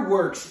greater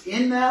works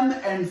in them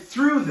and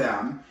through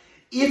them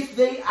if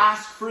they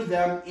ask for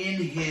them in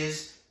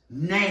his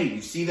name.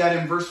 You see that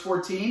in verse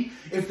 14?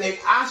 If they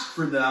ask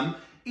for them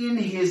in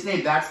his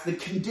name. That's the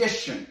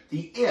condition,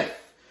 the if.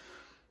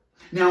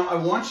 Now, I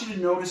want you to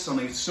notice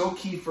something that's so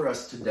key for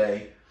us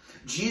today.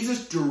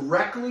 Jesus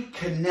directly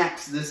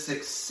connects the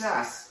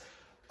success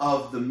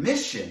of the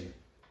mission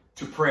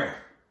to prayer.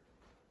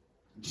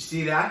 Did you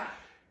see that?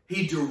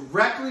 He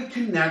directly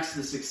connects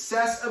the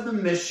success of the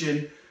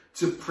mission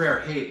to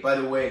prayer. Hey, by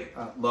the way,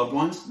 loved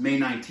ones, May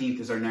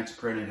 19th is our next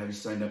prayer night. Have you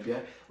signed up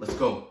yet? Let's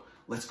go.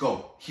 Let's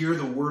go. Hear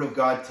the word of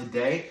God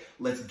today.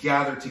 Let's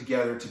gather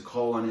together to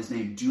call on his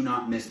name. Do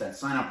not miss that.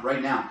 Sign up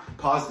right now.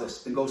 Pause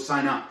this and go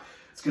sign up.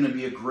 It's going to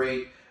be a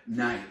great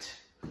night.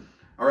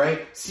 All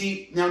right?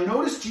 See, now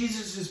notice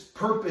Jesus'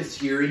 purpose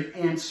here in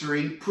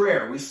answering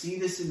prayer. We see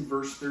this in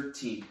verse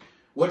 13.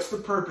 What's the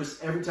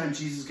purpose every time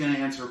Jesus is going to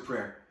answer a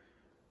prayer?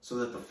 So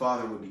that the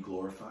Father would be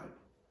glorified.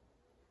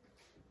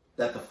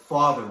 That the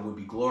Father would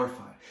be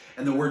glorified.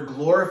 And the word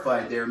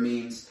glorified there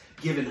means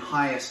given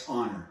highest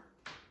honor.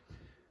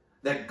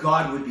 That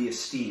God would be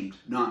esteemed,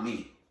 not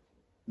me,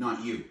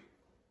 not you,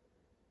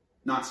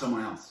 not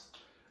someone else.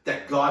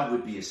 That God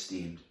would be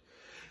esteemed.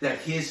 That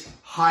his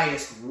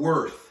highest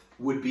worth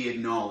would be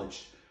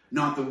acknowledged,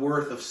 not the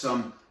worth of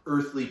some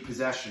earthly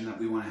possession that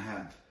we want to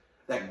have.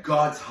 That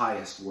God's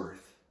highest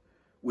worth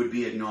would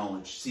be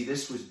acknowledged. See,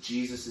 this was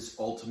Jesus'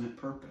 ultimate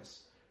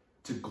purpose,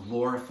 to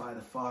glorify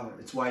the Father.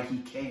 It's why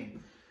he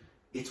came.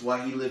 It's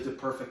why he lived a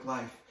perfect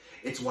life.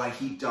 It's why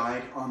he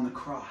died on the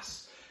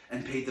cross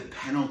and paid the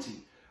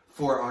penalty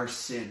for our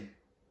sin.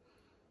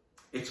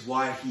 It's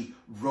why he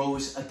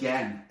rose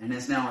again and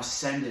has now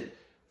ascended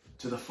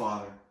to the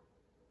Father,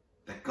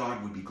 that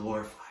God would be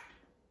glorified.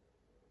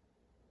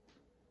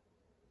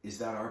 Is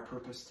that our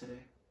purpose today?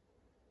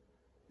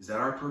 Is that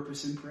our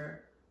purpose in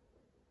prayer?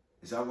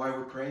 Is that why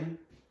we're praying?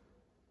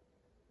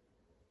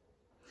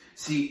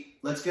 See,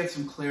 let's get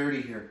some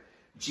clarity here.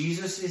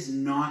 Jesus is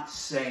not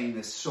saying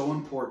this, so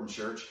important,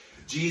 church.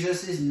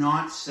 Jesus is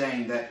not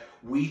saying that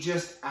we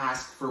just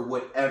ask for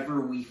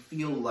whatever we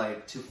feel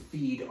like to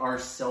feed our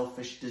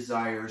selfish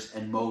desires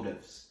and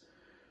motives.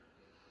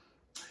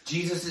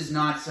 Jesus is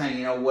not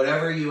saying,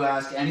 whatever you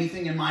ask,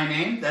 anything in my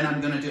name, then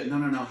I'm going to do it.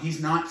 No.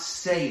 He's not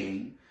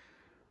saying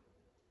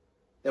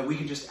that we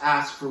can just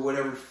ask for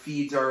whatever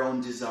feeds our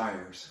own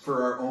desires,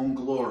 for our own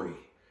glory,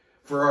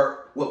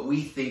 for what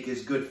we think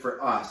is good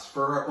for us,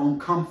 for our own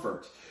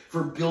comfort,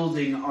 for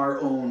building our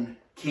own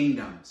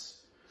kingdoms.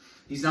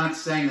 He's not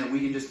saying that we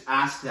can just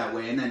ask that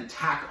way and then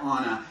tack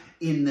on a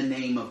 "in the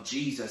name of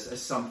Jesus"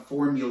 as some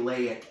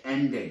formulaic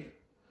ending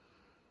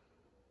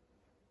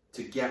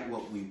to get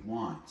what we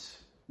want.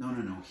 No.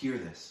 Hear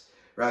this.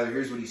 Rather,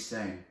 here's what he's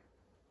saying.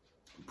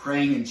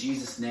 Praying in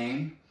Jesus'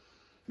 name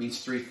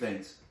means three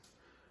things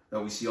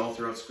that we see all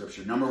throughout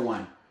Scripture. Number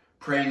one,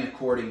 praying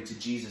according to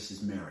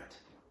Jesus' merit.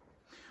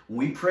 When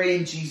we pray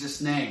in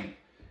Jesus' name,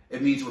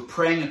 it means we're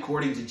praying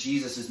according to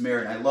Jesus'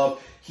 merit. I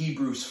love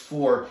Hebrews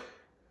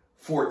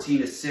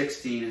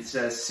 4:14-16. It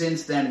says,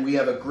 "Since then we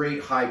have a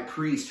great high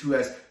priest who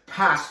has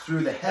passed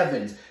through the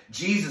heavens,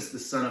 Jesus the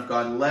Son of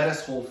God. Let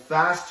us hold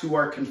fast to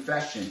our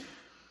confession.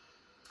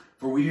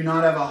 For we do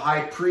not have a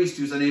high priest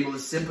who is unable to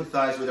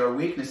sympathize with our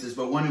weaknesses,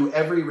 but one who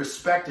every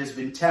respect has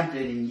been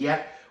tempted and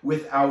yet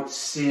without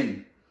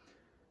sin.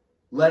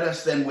 Let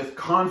us then with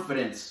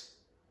confidence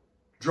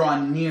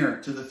draw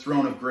near to the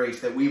throne of grace,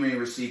 that we may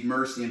receive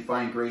mercy and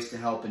find grace to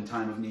help in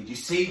time of need." You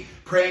see,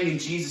 praying in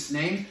Jesus'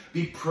 name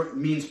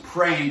means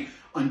praying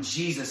on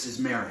Jesus'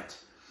 merit.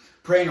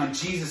 Praying on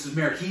Jesus'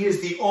 merit. He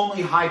is the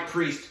only high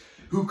priest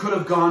who could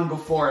have gone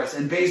before us.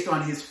 And based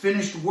on his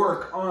finished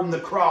work on the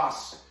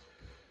cross,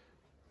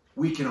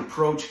 we can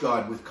approach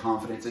God with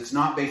confidence. It's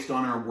not based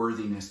on our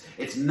worthiness.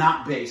 It's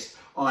not based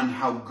on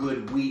how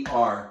good we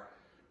are.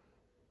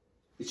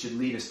 It should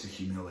lead us to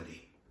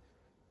humility.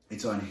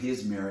 It's on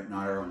his merit,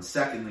 not our own.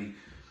 Secondly,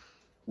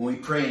 when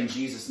we pray in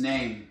Jesus'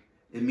 name,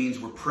 it means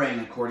we're praying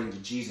according to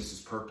Jesus'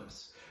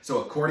 purpose.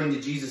 So according to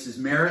Jesus'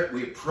 merit,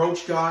 we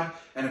approach God,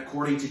 and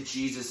according to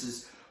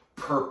Jesus'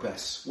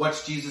 purpose.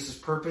 What's Jesus'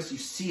 purpose? You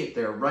see it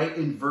there, right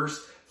in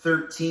verse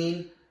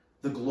 13,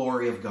 the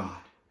glory of God.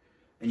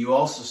 And you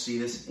also see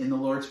this in the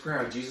Lord's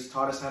Prayer. Jesus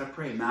taught us how to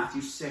pray.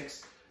 Matthew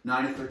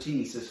 6:9-13,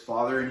 he says,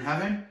 "Father in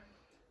heaven,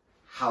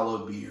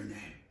 hallowed be your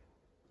name.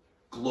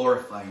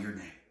 Glorify your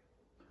name.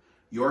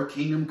 Your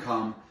kingdom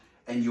come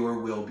and your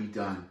will be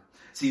done."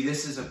 See,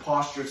 this is a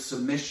posture of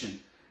submission,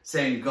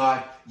 saying,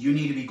 God, you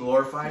need to be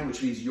glorified,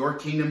 which means your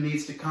kingdom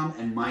needs to come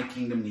and my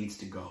kingdom needs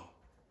to go.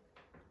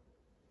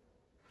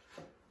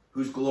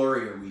 Whose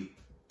glory are we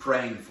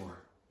praying for?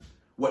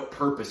 What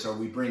purpose are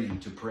we bringing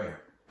to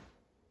prayer?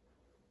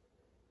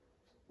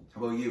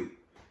 How about you?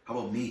 How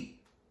about me?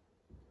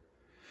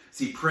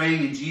 See,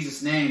 praying in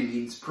Jesus' name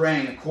means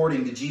praying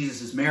according to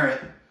Jesus'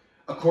 merit,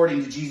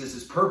 according to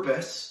Jesus'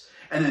 purpose.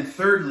 And then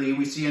thirdly,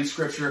 we see in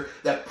Scripture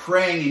that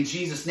praying in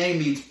Jesus' name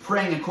means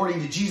praying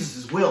according to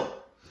Jesus' will.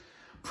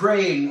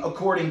 Praying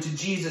according to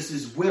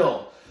Jesus'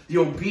 will. The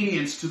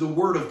obedience to the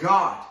Word of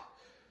God.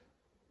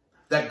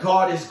 That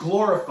God is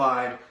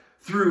glorified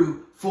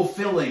through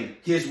fulfilling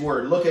His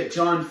Word. Look at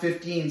John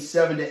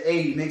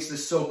 15:7-8. He makes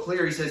this so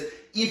clear. He says,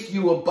 "If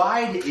you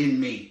abide in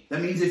me,"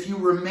 that means if you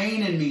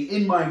remain in me,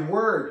 in my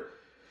Word,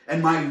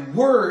 and my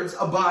words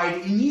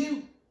abide in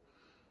you,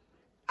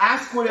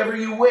 ask whatever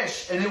you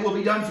wish, and it will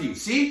be done for you.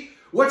 See?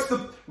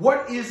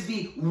 What is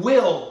the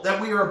will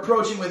that we are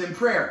approaching with in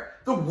prayer?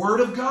 The Word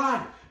of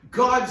God.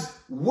 God's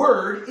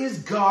Word is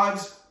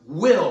God's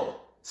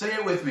will. Say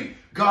it with me.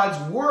 God's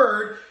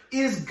Word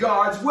is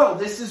God's will.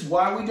 This is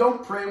why we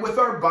don't pray with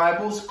our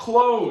Bibles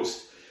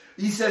closed.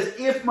 He says,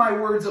 if my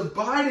words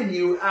abide in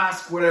you,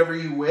 ask whatever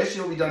you wish,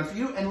 it'll be done for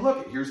you. And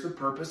look, here's the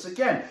purpose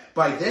again.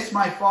 By this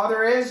my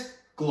Father is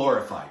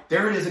glorified.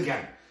 There it is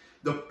again.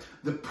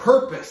 The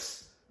purpose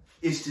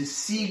is to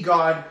see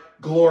God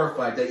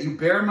glorified, that you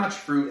bear much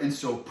fruit and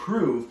so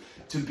prove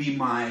to be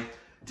my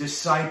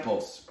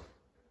disciples.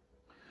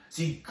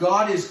 See,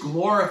 God is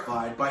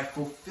glorified by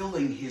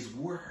fulfilling His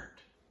Word,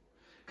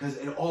 because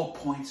it all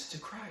points to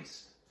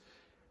Christ,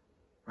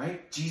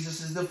 right?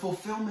 Jesus is the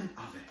fulfillment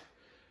of it.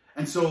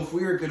 And so if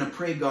we are going to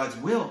pray God's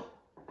will,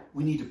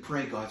 we need to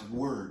pray God's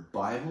Word.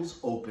 Bibles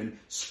open,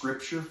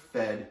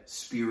 Scripture-fed,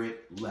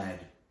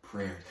 Spirit-led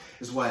prayers.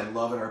 This is why I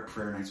love it, our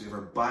prayer nights. We have our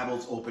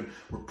Bibles open.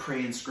 We're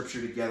praying Scripture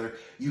together.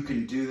 You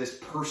can do this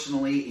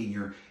personally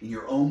in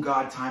your own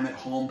God time at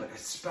home, but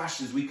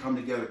especially as we come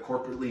together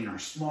corporately in our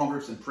small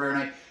groups and prayer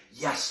night.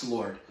 Yes,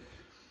 Lord.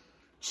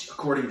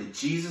 According to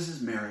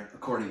Jesus' merit,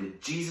 according to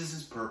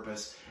Jesus'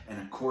 purpose,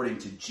 and according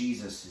to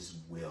Jesus'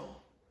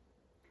 will.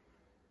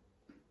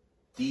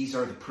 These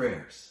are the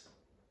prayers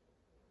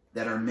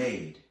that are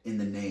made in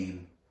the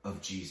name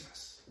of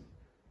Jesus.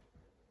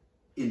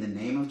 In the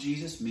name of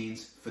Jesus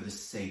means for the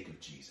sake of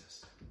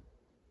Jesus.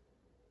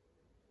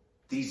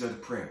 These are the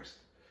prayers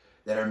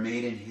that are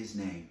made in His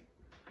name.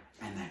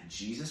 And that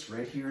Jesus,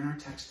 right here in our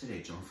text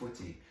today, John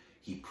 14,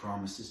 he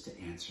promises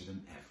to answer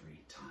them every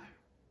time.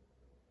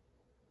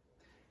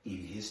 In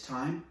his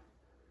time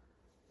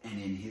and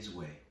in his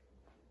way.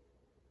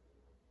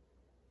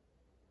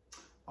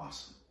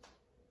 Awesome.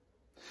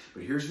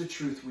 But here's the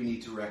truth we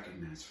need to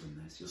recognize from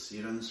this. You'll see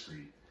it on the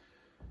screen.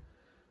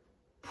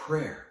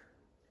 Prayer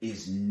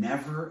is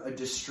never a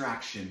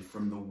distraction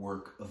from the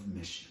work of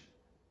mission.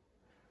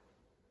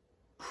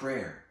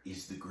 Prayer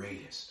is the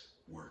greatest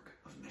work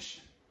of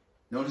mission.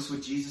 Notice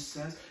what Jesus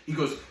says?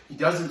 He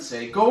doesn't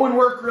say, go and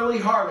work really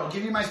hard. I'll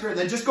give you my spirit.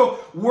 Then just go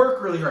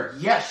work really hard.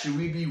 Yes, should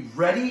we be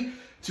ready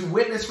to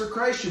witness for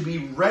Christ? Should we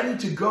be ready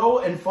to go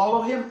and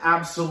follow him?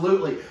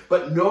 Absolutely.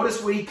 But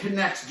notice what he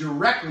connects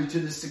directly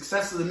to the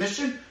success of the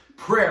mission.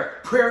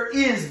 Prayer. Prayer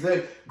is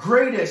the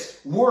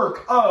greatest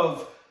work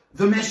of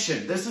the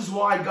mission. This is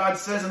why God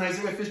says in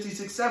Isaiah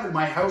 56:7,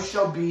 my house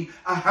shall be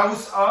a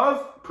house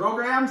of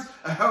programs,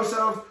 a house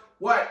of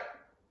what?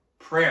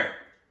 Prayer.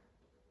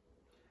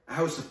 A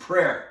house of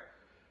prayer.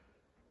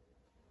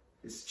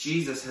 It's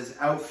Jesus has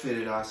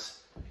outfitted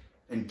us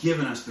and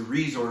given us the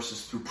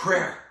resources through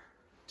prayer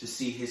to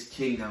see his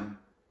kingdom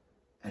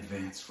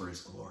advance for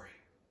his glory.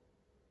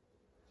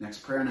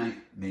 Next prayer night,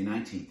 May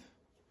 19th.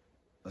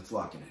 Let's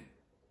lock it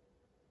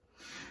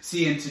in.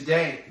 See, and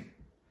today,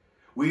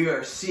 we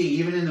are seeing,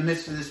 even in the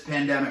midst of this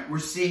pandemic, we're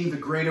seeing the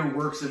greater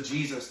works of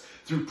Jesus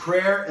through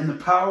prayer and the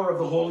power of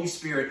the Holy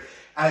Spirit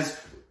as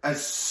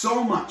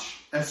so much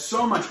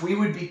we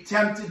would be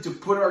tempted to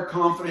put our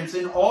confidence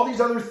in. All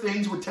these other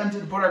things we're tempted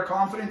to put our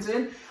confidence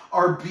in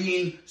are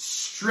being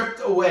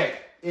stripped away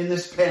in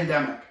this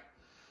pandemic.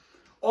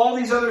 All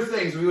these other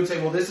things, we would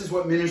say, well, this is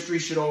what ministry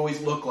should always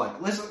look like.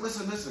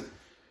 Listen.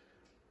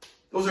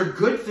 Those are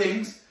good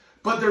things,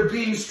 but they're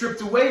being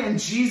stripped away, and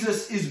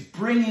Jesus is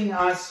bringing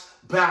us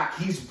back.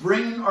 He's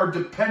bringing our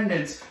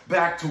dependence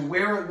back to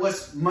where it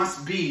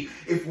must be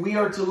if we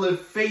are to live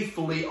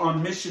faithfully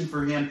on mission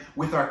for him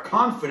with our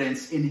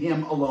confidence in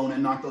him alone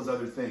and not those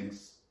other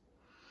things.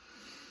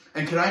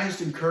 And can I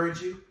just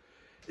encourage you?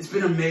 It's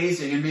been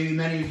amazing, and maybe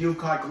many of you have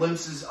caught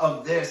glimpses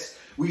of this.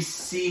 We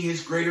see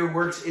his greater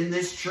works in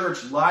this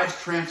church,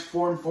 lives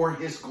transformed for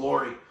his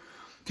glory.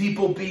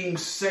 People being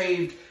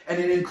saved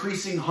and an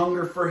increasing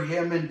hunger for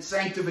him and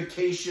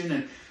sanctification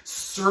and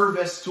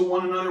service to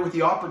one another with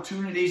the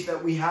opportunities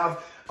that we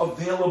have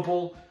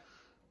available.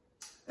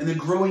 And the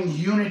growing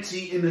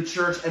unity in the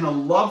church and a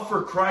love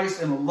for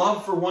Christ and a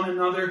love for one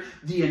another.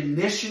 The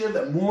initiative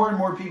that more and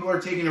more people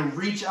are taking to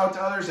reach out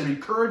to others and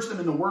encourage them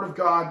in the Word of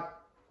God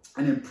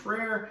and in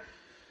prayer.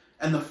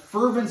 And the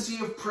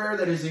fervency of prayer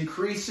that is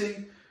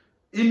increasing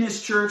in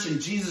this church,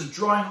 and Jesus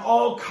drawing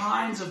all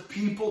kinds of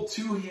people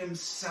to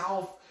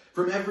himself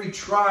from every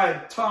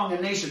tribe, tongue,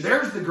 and nation.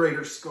 There's the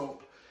greater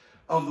scope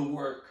of the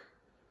work.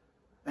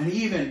 And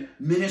even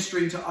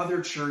ministering to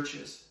other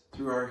churches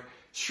through our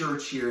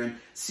church here and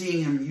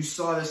seeing him. You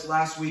saw this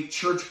last week,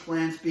 church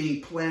plants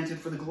being planted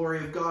for the glory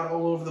of God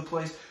all over the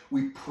place.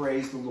 We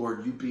praise the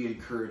Lord. You be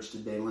encouraged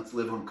today. Let's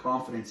live on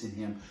confidence in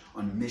him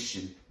on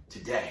mission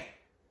today.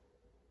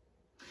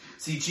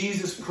 See,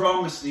 Jesus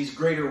promised these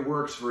greater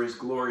works for his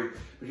glory.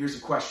 But here's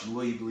the question.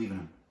 Will you believe in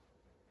him?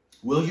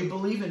 Will you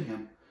believe in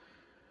him?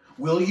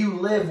 Will you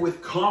live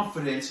with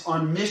confidence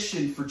on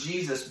mission for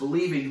Jesus,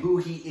 believing who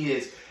he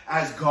is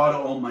as God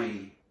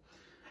Almighty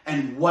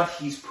and what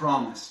he's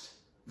promised,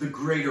 the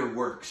greater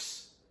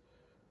works?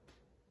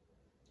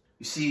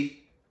 You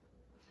see,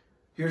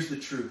 here's the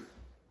truth.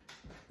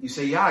 You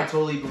say, yeah, I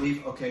totally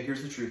believe. Okay,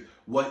 here's the truth.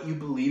 What you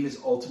believe is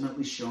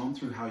ultimately shown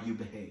through how you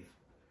behave.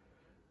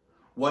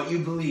 What you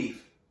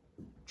believe,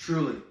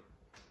 truly,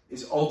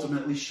 is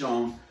ultimately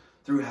shown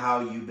through how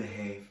you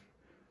behave.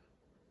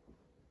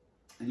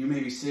 And you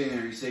may be sitting there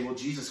and you say, well,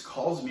 Jesus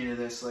calls me to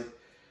this,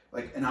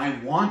 and I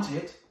want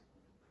it.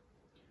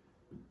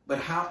 But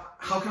how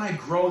can I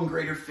grow in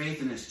greater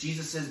faith in this?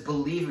 Jesus says,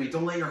 believe in me.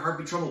 Don't let your heart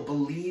be troubled.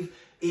 Believe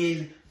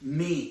in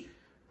me.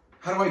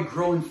 How do I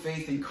grow in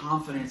faith and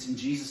confidence in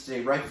Jesus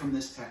today, right from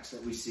this text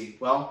that we see?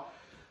 Well,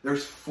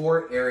 there's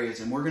 4 areas,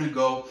 and we're going to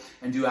go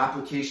and do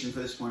application for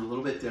this one a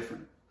little bit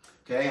different.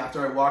 Okay,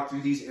 after I walk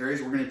through these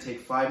areas, we're going to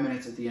take 5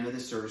 minutes at the end of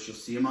this service. You'll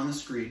see them on the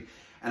screen.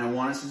 And I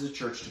want us as a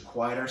church to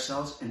quiet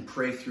ourselves and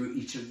pray through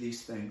each of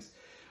these things.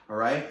 All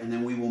right? And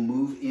then we will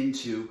move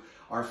into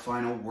our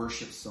final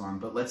worship song.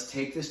 But let's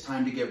take this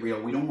time to get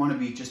real. We don't want to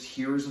be just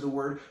hearers of the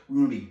word. We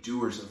want to be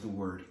doers of the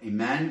word.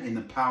 Amen? In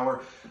the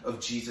power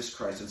of Jesus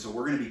Christ. And so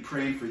we're going to be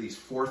praying for these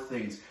 4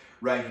 things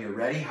right here.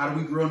 Ready? How do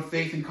we grow in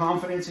faith and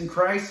confidence in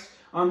Christ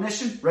on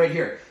mission? Right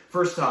here.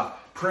 First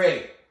off,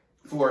 pray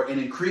for an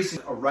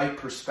increasing a right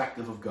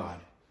perspective of God.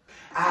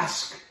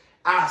 Ask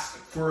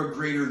for a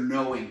greater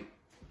knowing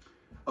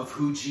of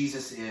who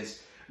Jesus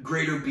is,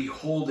 greater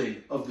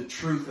beholding of the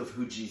truth of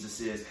who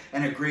Jesus is,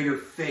 and a greater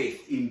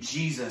faith in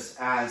Jesus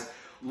as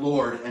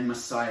Lord and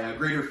Messiah, a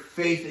greater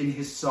faith in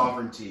his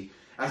sovereignty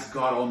as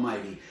God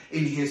Almighty,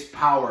 in his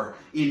power,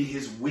 in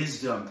his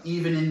wisdom,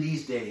 even in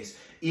these days,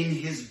 in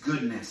his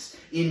goodness,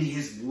 in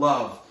his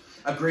love,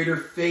 a greater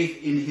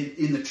faith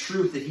in the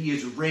truth that he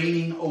is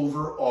reigning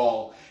over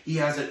all. He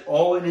has it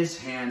all in his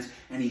hands,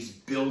 and he's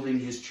building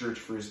his church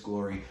for his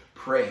glory.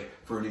 Pray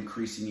for an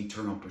increasing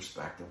eternal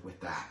perspective with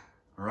that.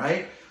 All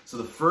right? So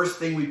the first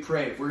thing we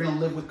pray, if we're going to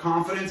live with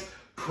confidence,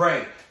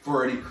 pray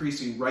for an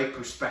increasing right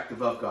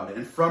perspective of God.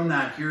 And from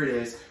that, here it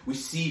is, we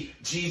see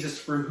Jesus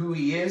for who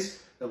he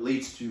is. That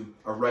leads to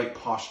a right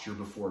posture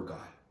before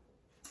God.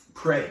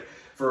 Pray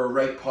for a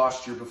right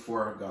posture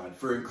before God,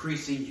 for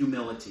increasing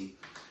humility.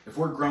 If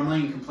we're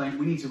grumbling and complaining,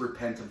 we need to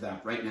repent of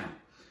that right now.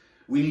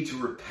 We need to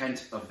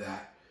repent of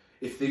that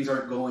if things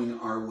aren't going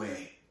our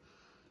way.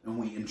 And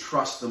we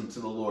entrust them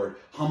to the Lord.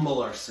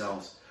 Humble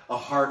ourselves. A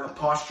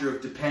posture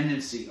of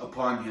dependency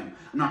upon him.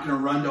 I'm not going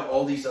to run to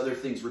all these other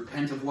things.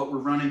 Repent of what we're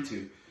running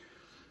to.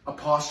 A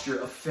posture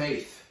of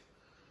faith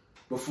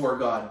before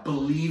God,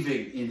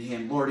 believing in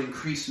him. Lord,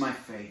 increase my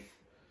faith.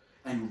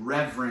 And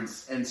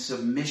reverence and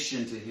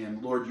submission to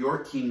him. Lord, your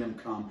kingdom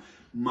come,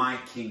 my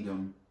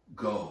kingdom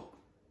go.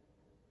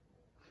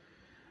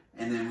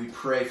 And then we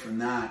pray from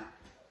that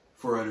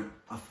for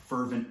a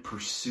fervent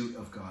pursuit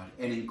of God.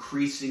 An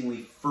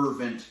increasingly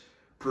fervent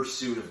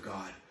pursuit of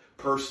God.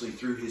 Personally,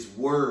 through his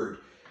word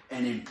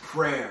and in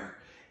prayer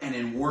and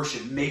in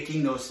worship,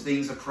 making those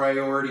things a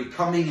priority,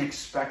 coming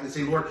expectant.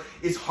 Say, Lord,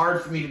 it's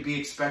hard for me to be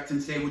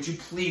expectant today. Would you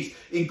please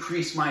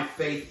increase my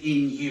faith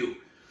in you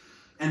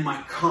and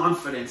my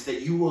confidence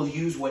that you will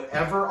use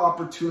whatever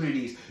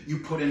opportunities you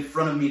put in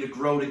front of me to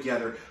grow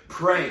together.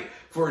 Pray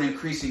for an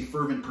increasing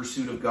fervent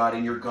pursuit of God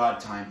in your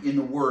God time, in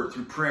the word,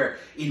 through prayer,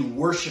 in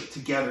worship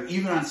together,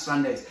 even on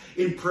Sundays,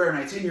 in prayer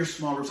nights, in your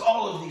small groups,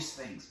 all of these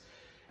things.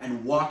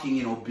 And walking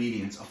in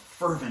obedience, a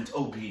fervent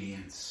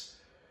obedience,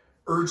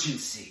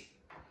 urgency,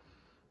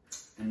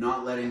 and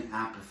not letting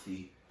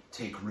apathy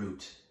take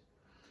root.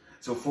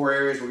 So 4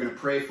 areas we're going to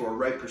pray for: a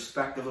right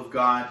perspective of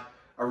God,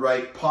 a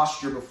right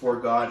posture before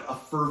God, a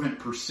fervent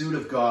pursuit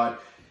of God,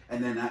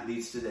 and then that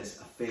leads to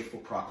this, a faithful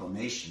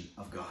proclamation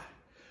of God.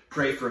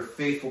 Pray for a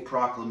faithful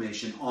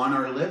proclamation on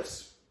our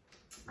lips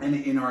and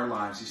in our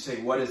lives. You say,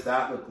 what does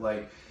that look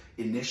like?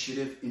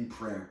 Initiative in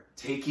prayer,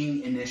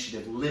 taking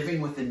initiative,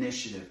 living with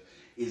initiative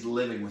is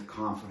living with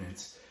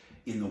confidence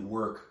in the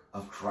work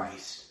of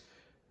Christ.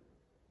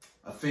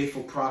 A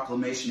faithful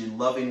proclamation in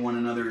loving one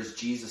another as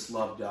Jesus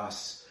loved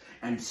us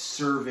and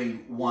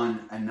serving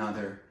one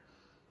another.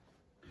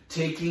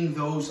 Taking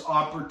those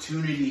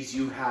opportunities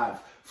you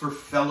have for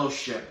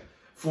fellowship,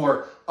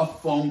 for a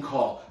phone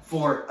call,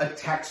 for a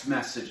text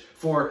message,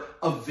 for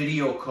a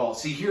video call.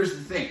 See, here's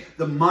the thing.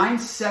 The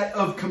mindset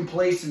of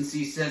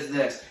complacency says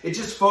this. It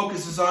just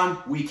focuses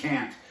on, we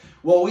can't.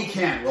 Well, we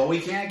can't. Well, we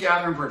can't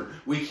gather in person.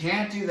 We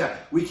can't do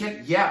that. We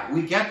can't. Yeah,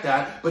 we get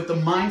that. But the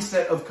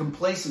mindset of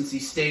complacency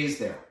stays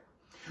there.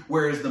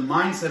 Whereas the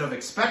mindset of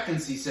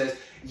expectancy says,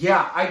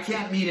 yeah, I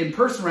can't meet in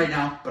person right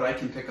now, but I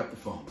can pick up the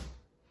phone.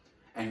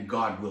 And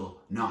God will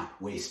not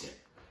waste it.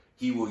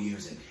 He will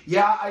use it.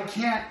 Yeah, I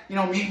can't,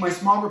 meet my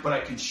small group, but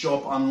I can show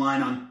up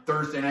online on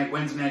Thursday night,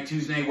 Wednesday night,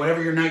 Tuesday night,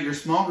 whatever your night your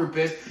small group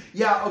is.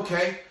 Yeah,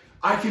 okay,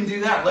 I can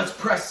do that. Let's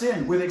press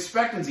in with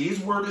expectancy.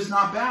 His word is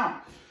not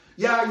bound.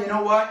 Yeah, you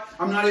know what?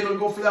 I'm not able to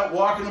go for that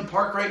walk in the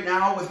park right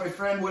now with my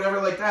friend,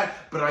 whatever like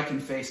that, but I can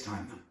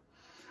FaceTime them.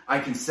 I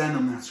can send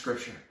them that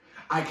scripture.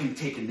 I can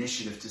take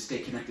initiative to stay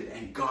connected,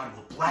 and God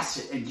will bless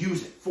it and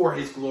use it for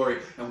his glory,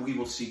 and we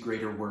will see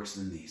greater works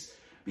than these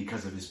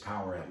because of his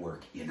power at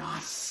work in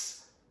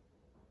us.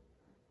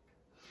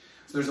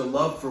 So there's a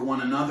love for one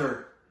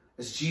another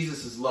as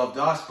Jesus has loved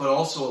us, but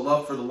also a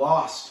love for the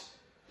lost.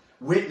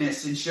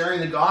 Witness in sharing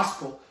the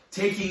gospel,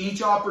 taking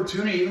each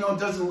opportunity, even though it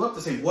doesn't look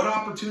the same. What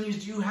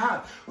opportunities do you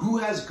have? Who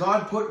has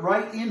God put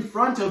right in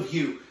front of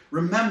you?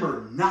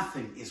 Remember,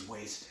 nothing is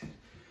wasted.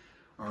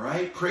 All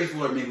right? Praise the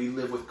Lord. May we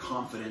live with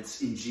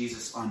confidence in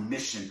Jesus on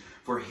mission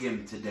for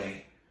him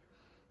today.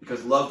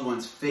 Because, loved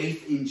ones,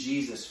 faith in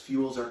Jesus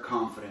fuels our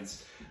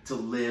confidence to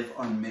live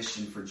on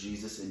mission for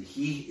Jesus. And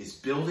he is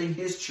building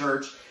his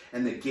church,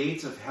 and the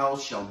gates of hell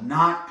shall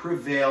not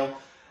prevail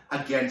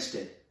against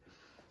it.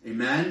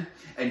 Amen?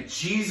 And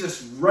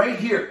Jesus right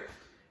here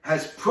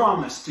has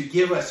promised to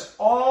give us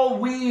all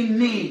we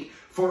need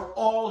for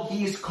all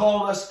he's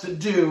called us to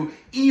do,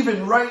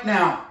 even right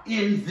now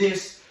in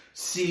this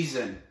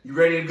season. You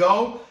ready to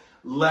go?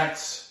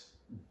 Let's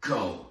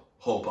go,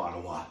 Hope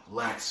Ottawa.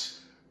 Let's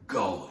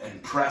go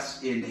and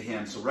press into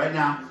him. So right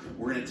now,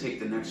 we're going to take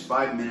the next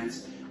 5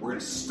 minutes. We're going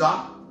to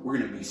stop. We're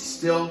going to be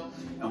still,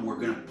 and we're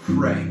going to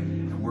pray.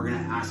 And we're going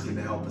to ask him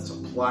to help us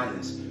apply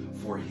this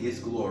for his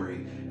glory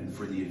and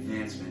for the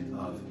advancement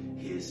of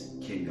his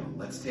kingdom.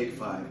 Let's take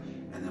 5,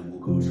 and then we'll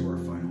go to our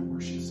final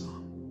worship song.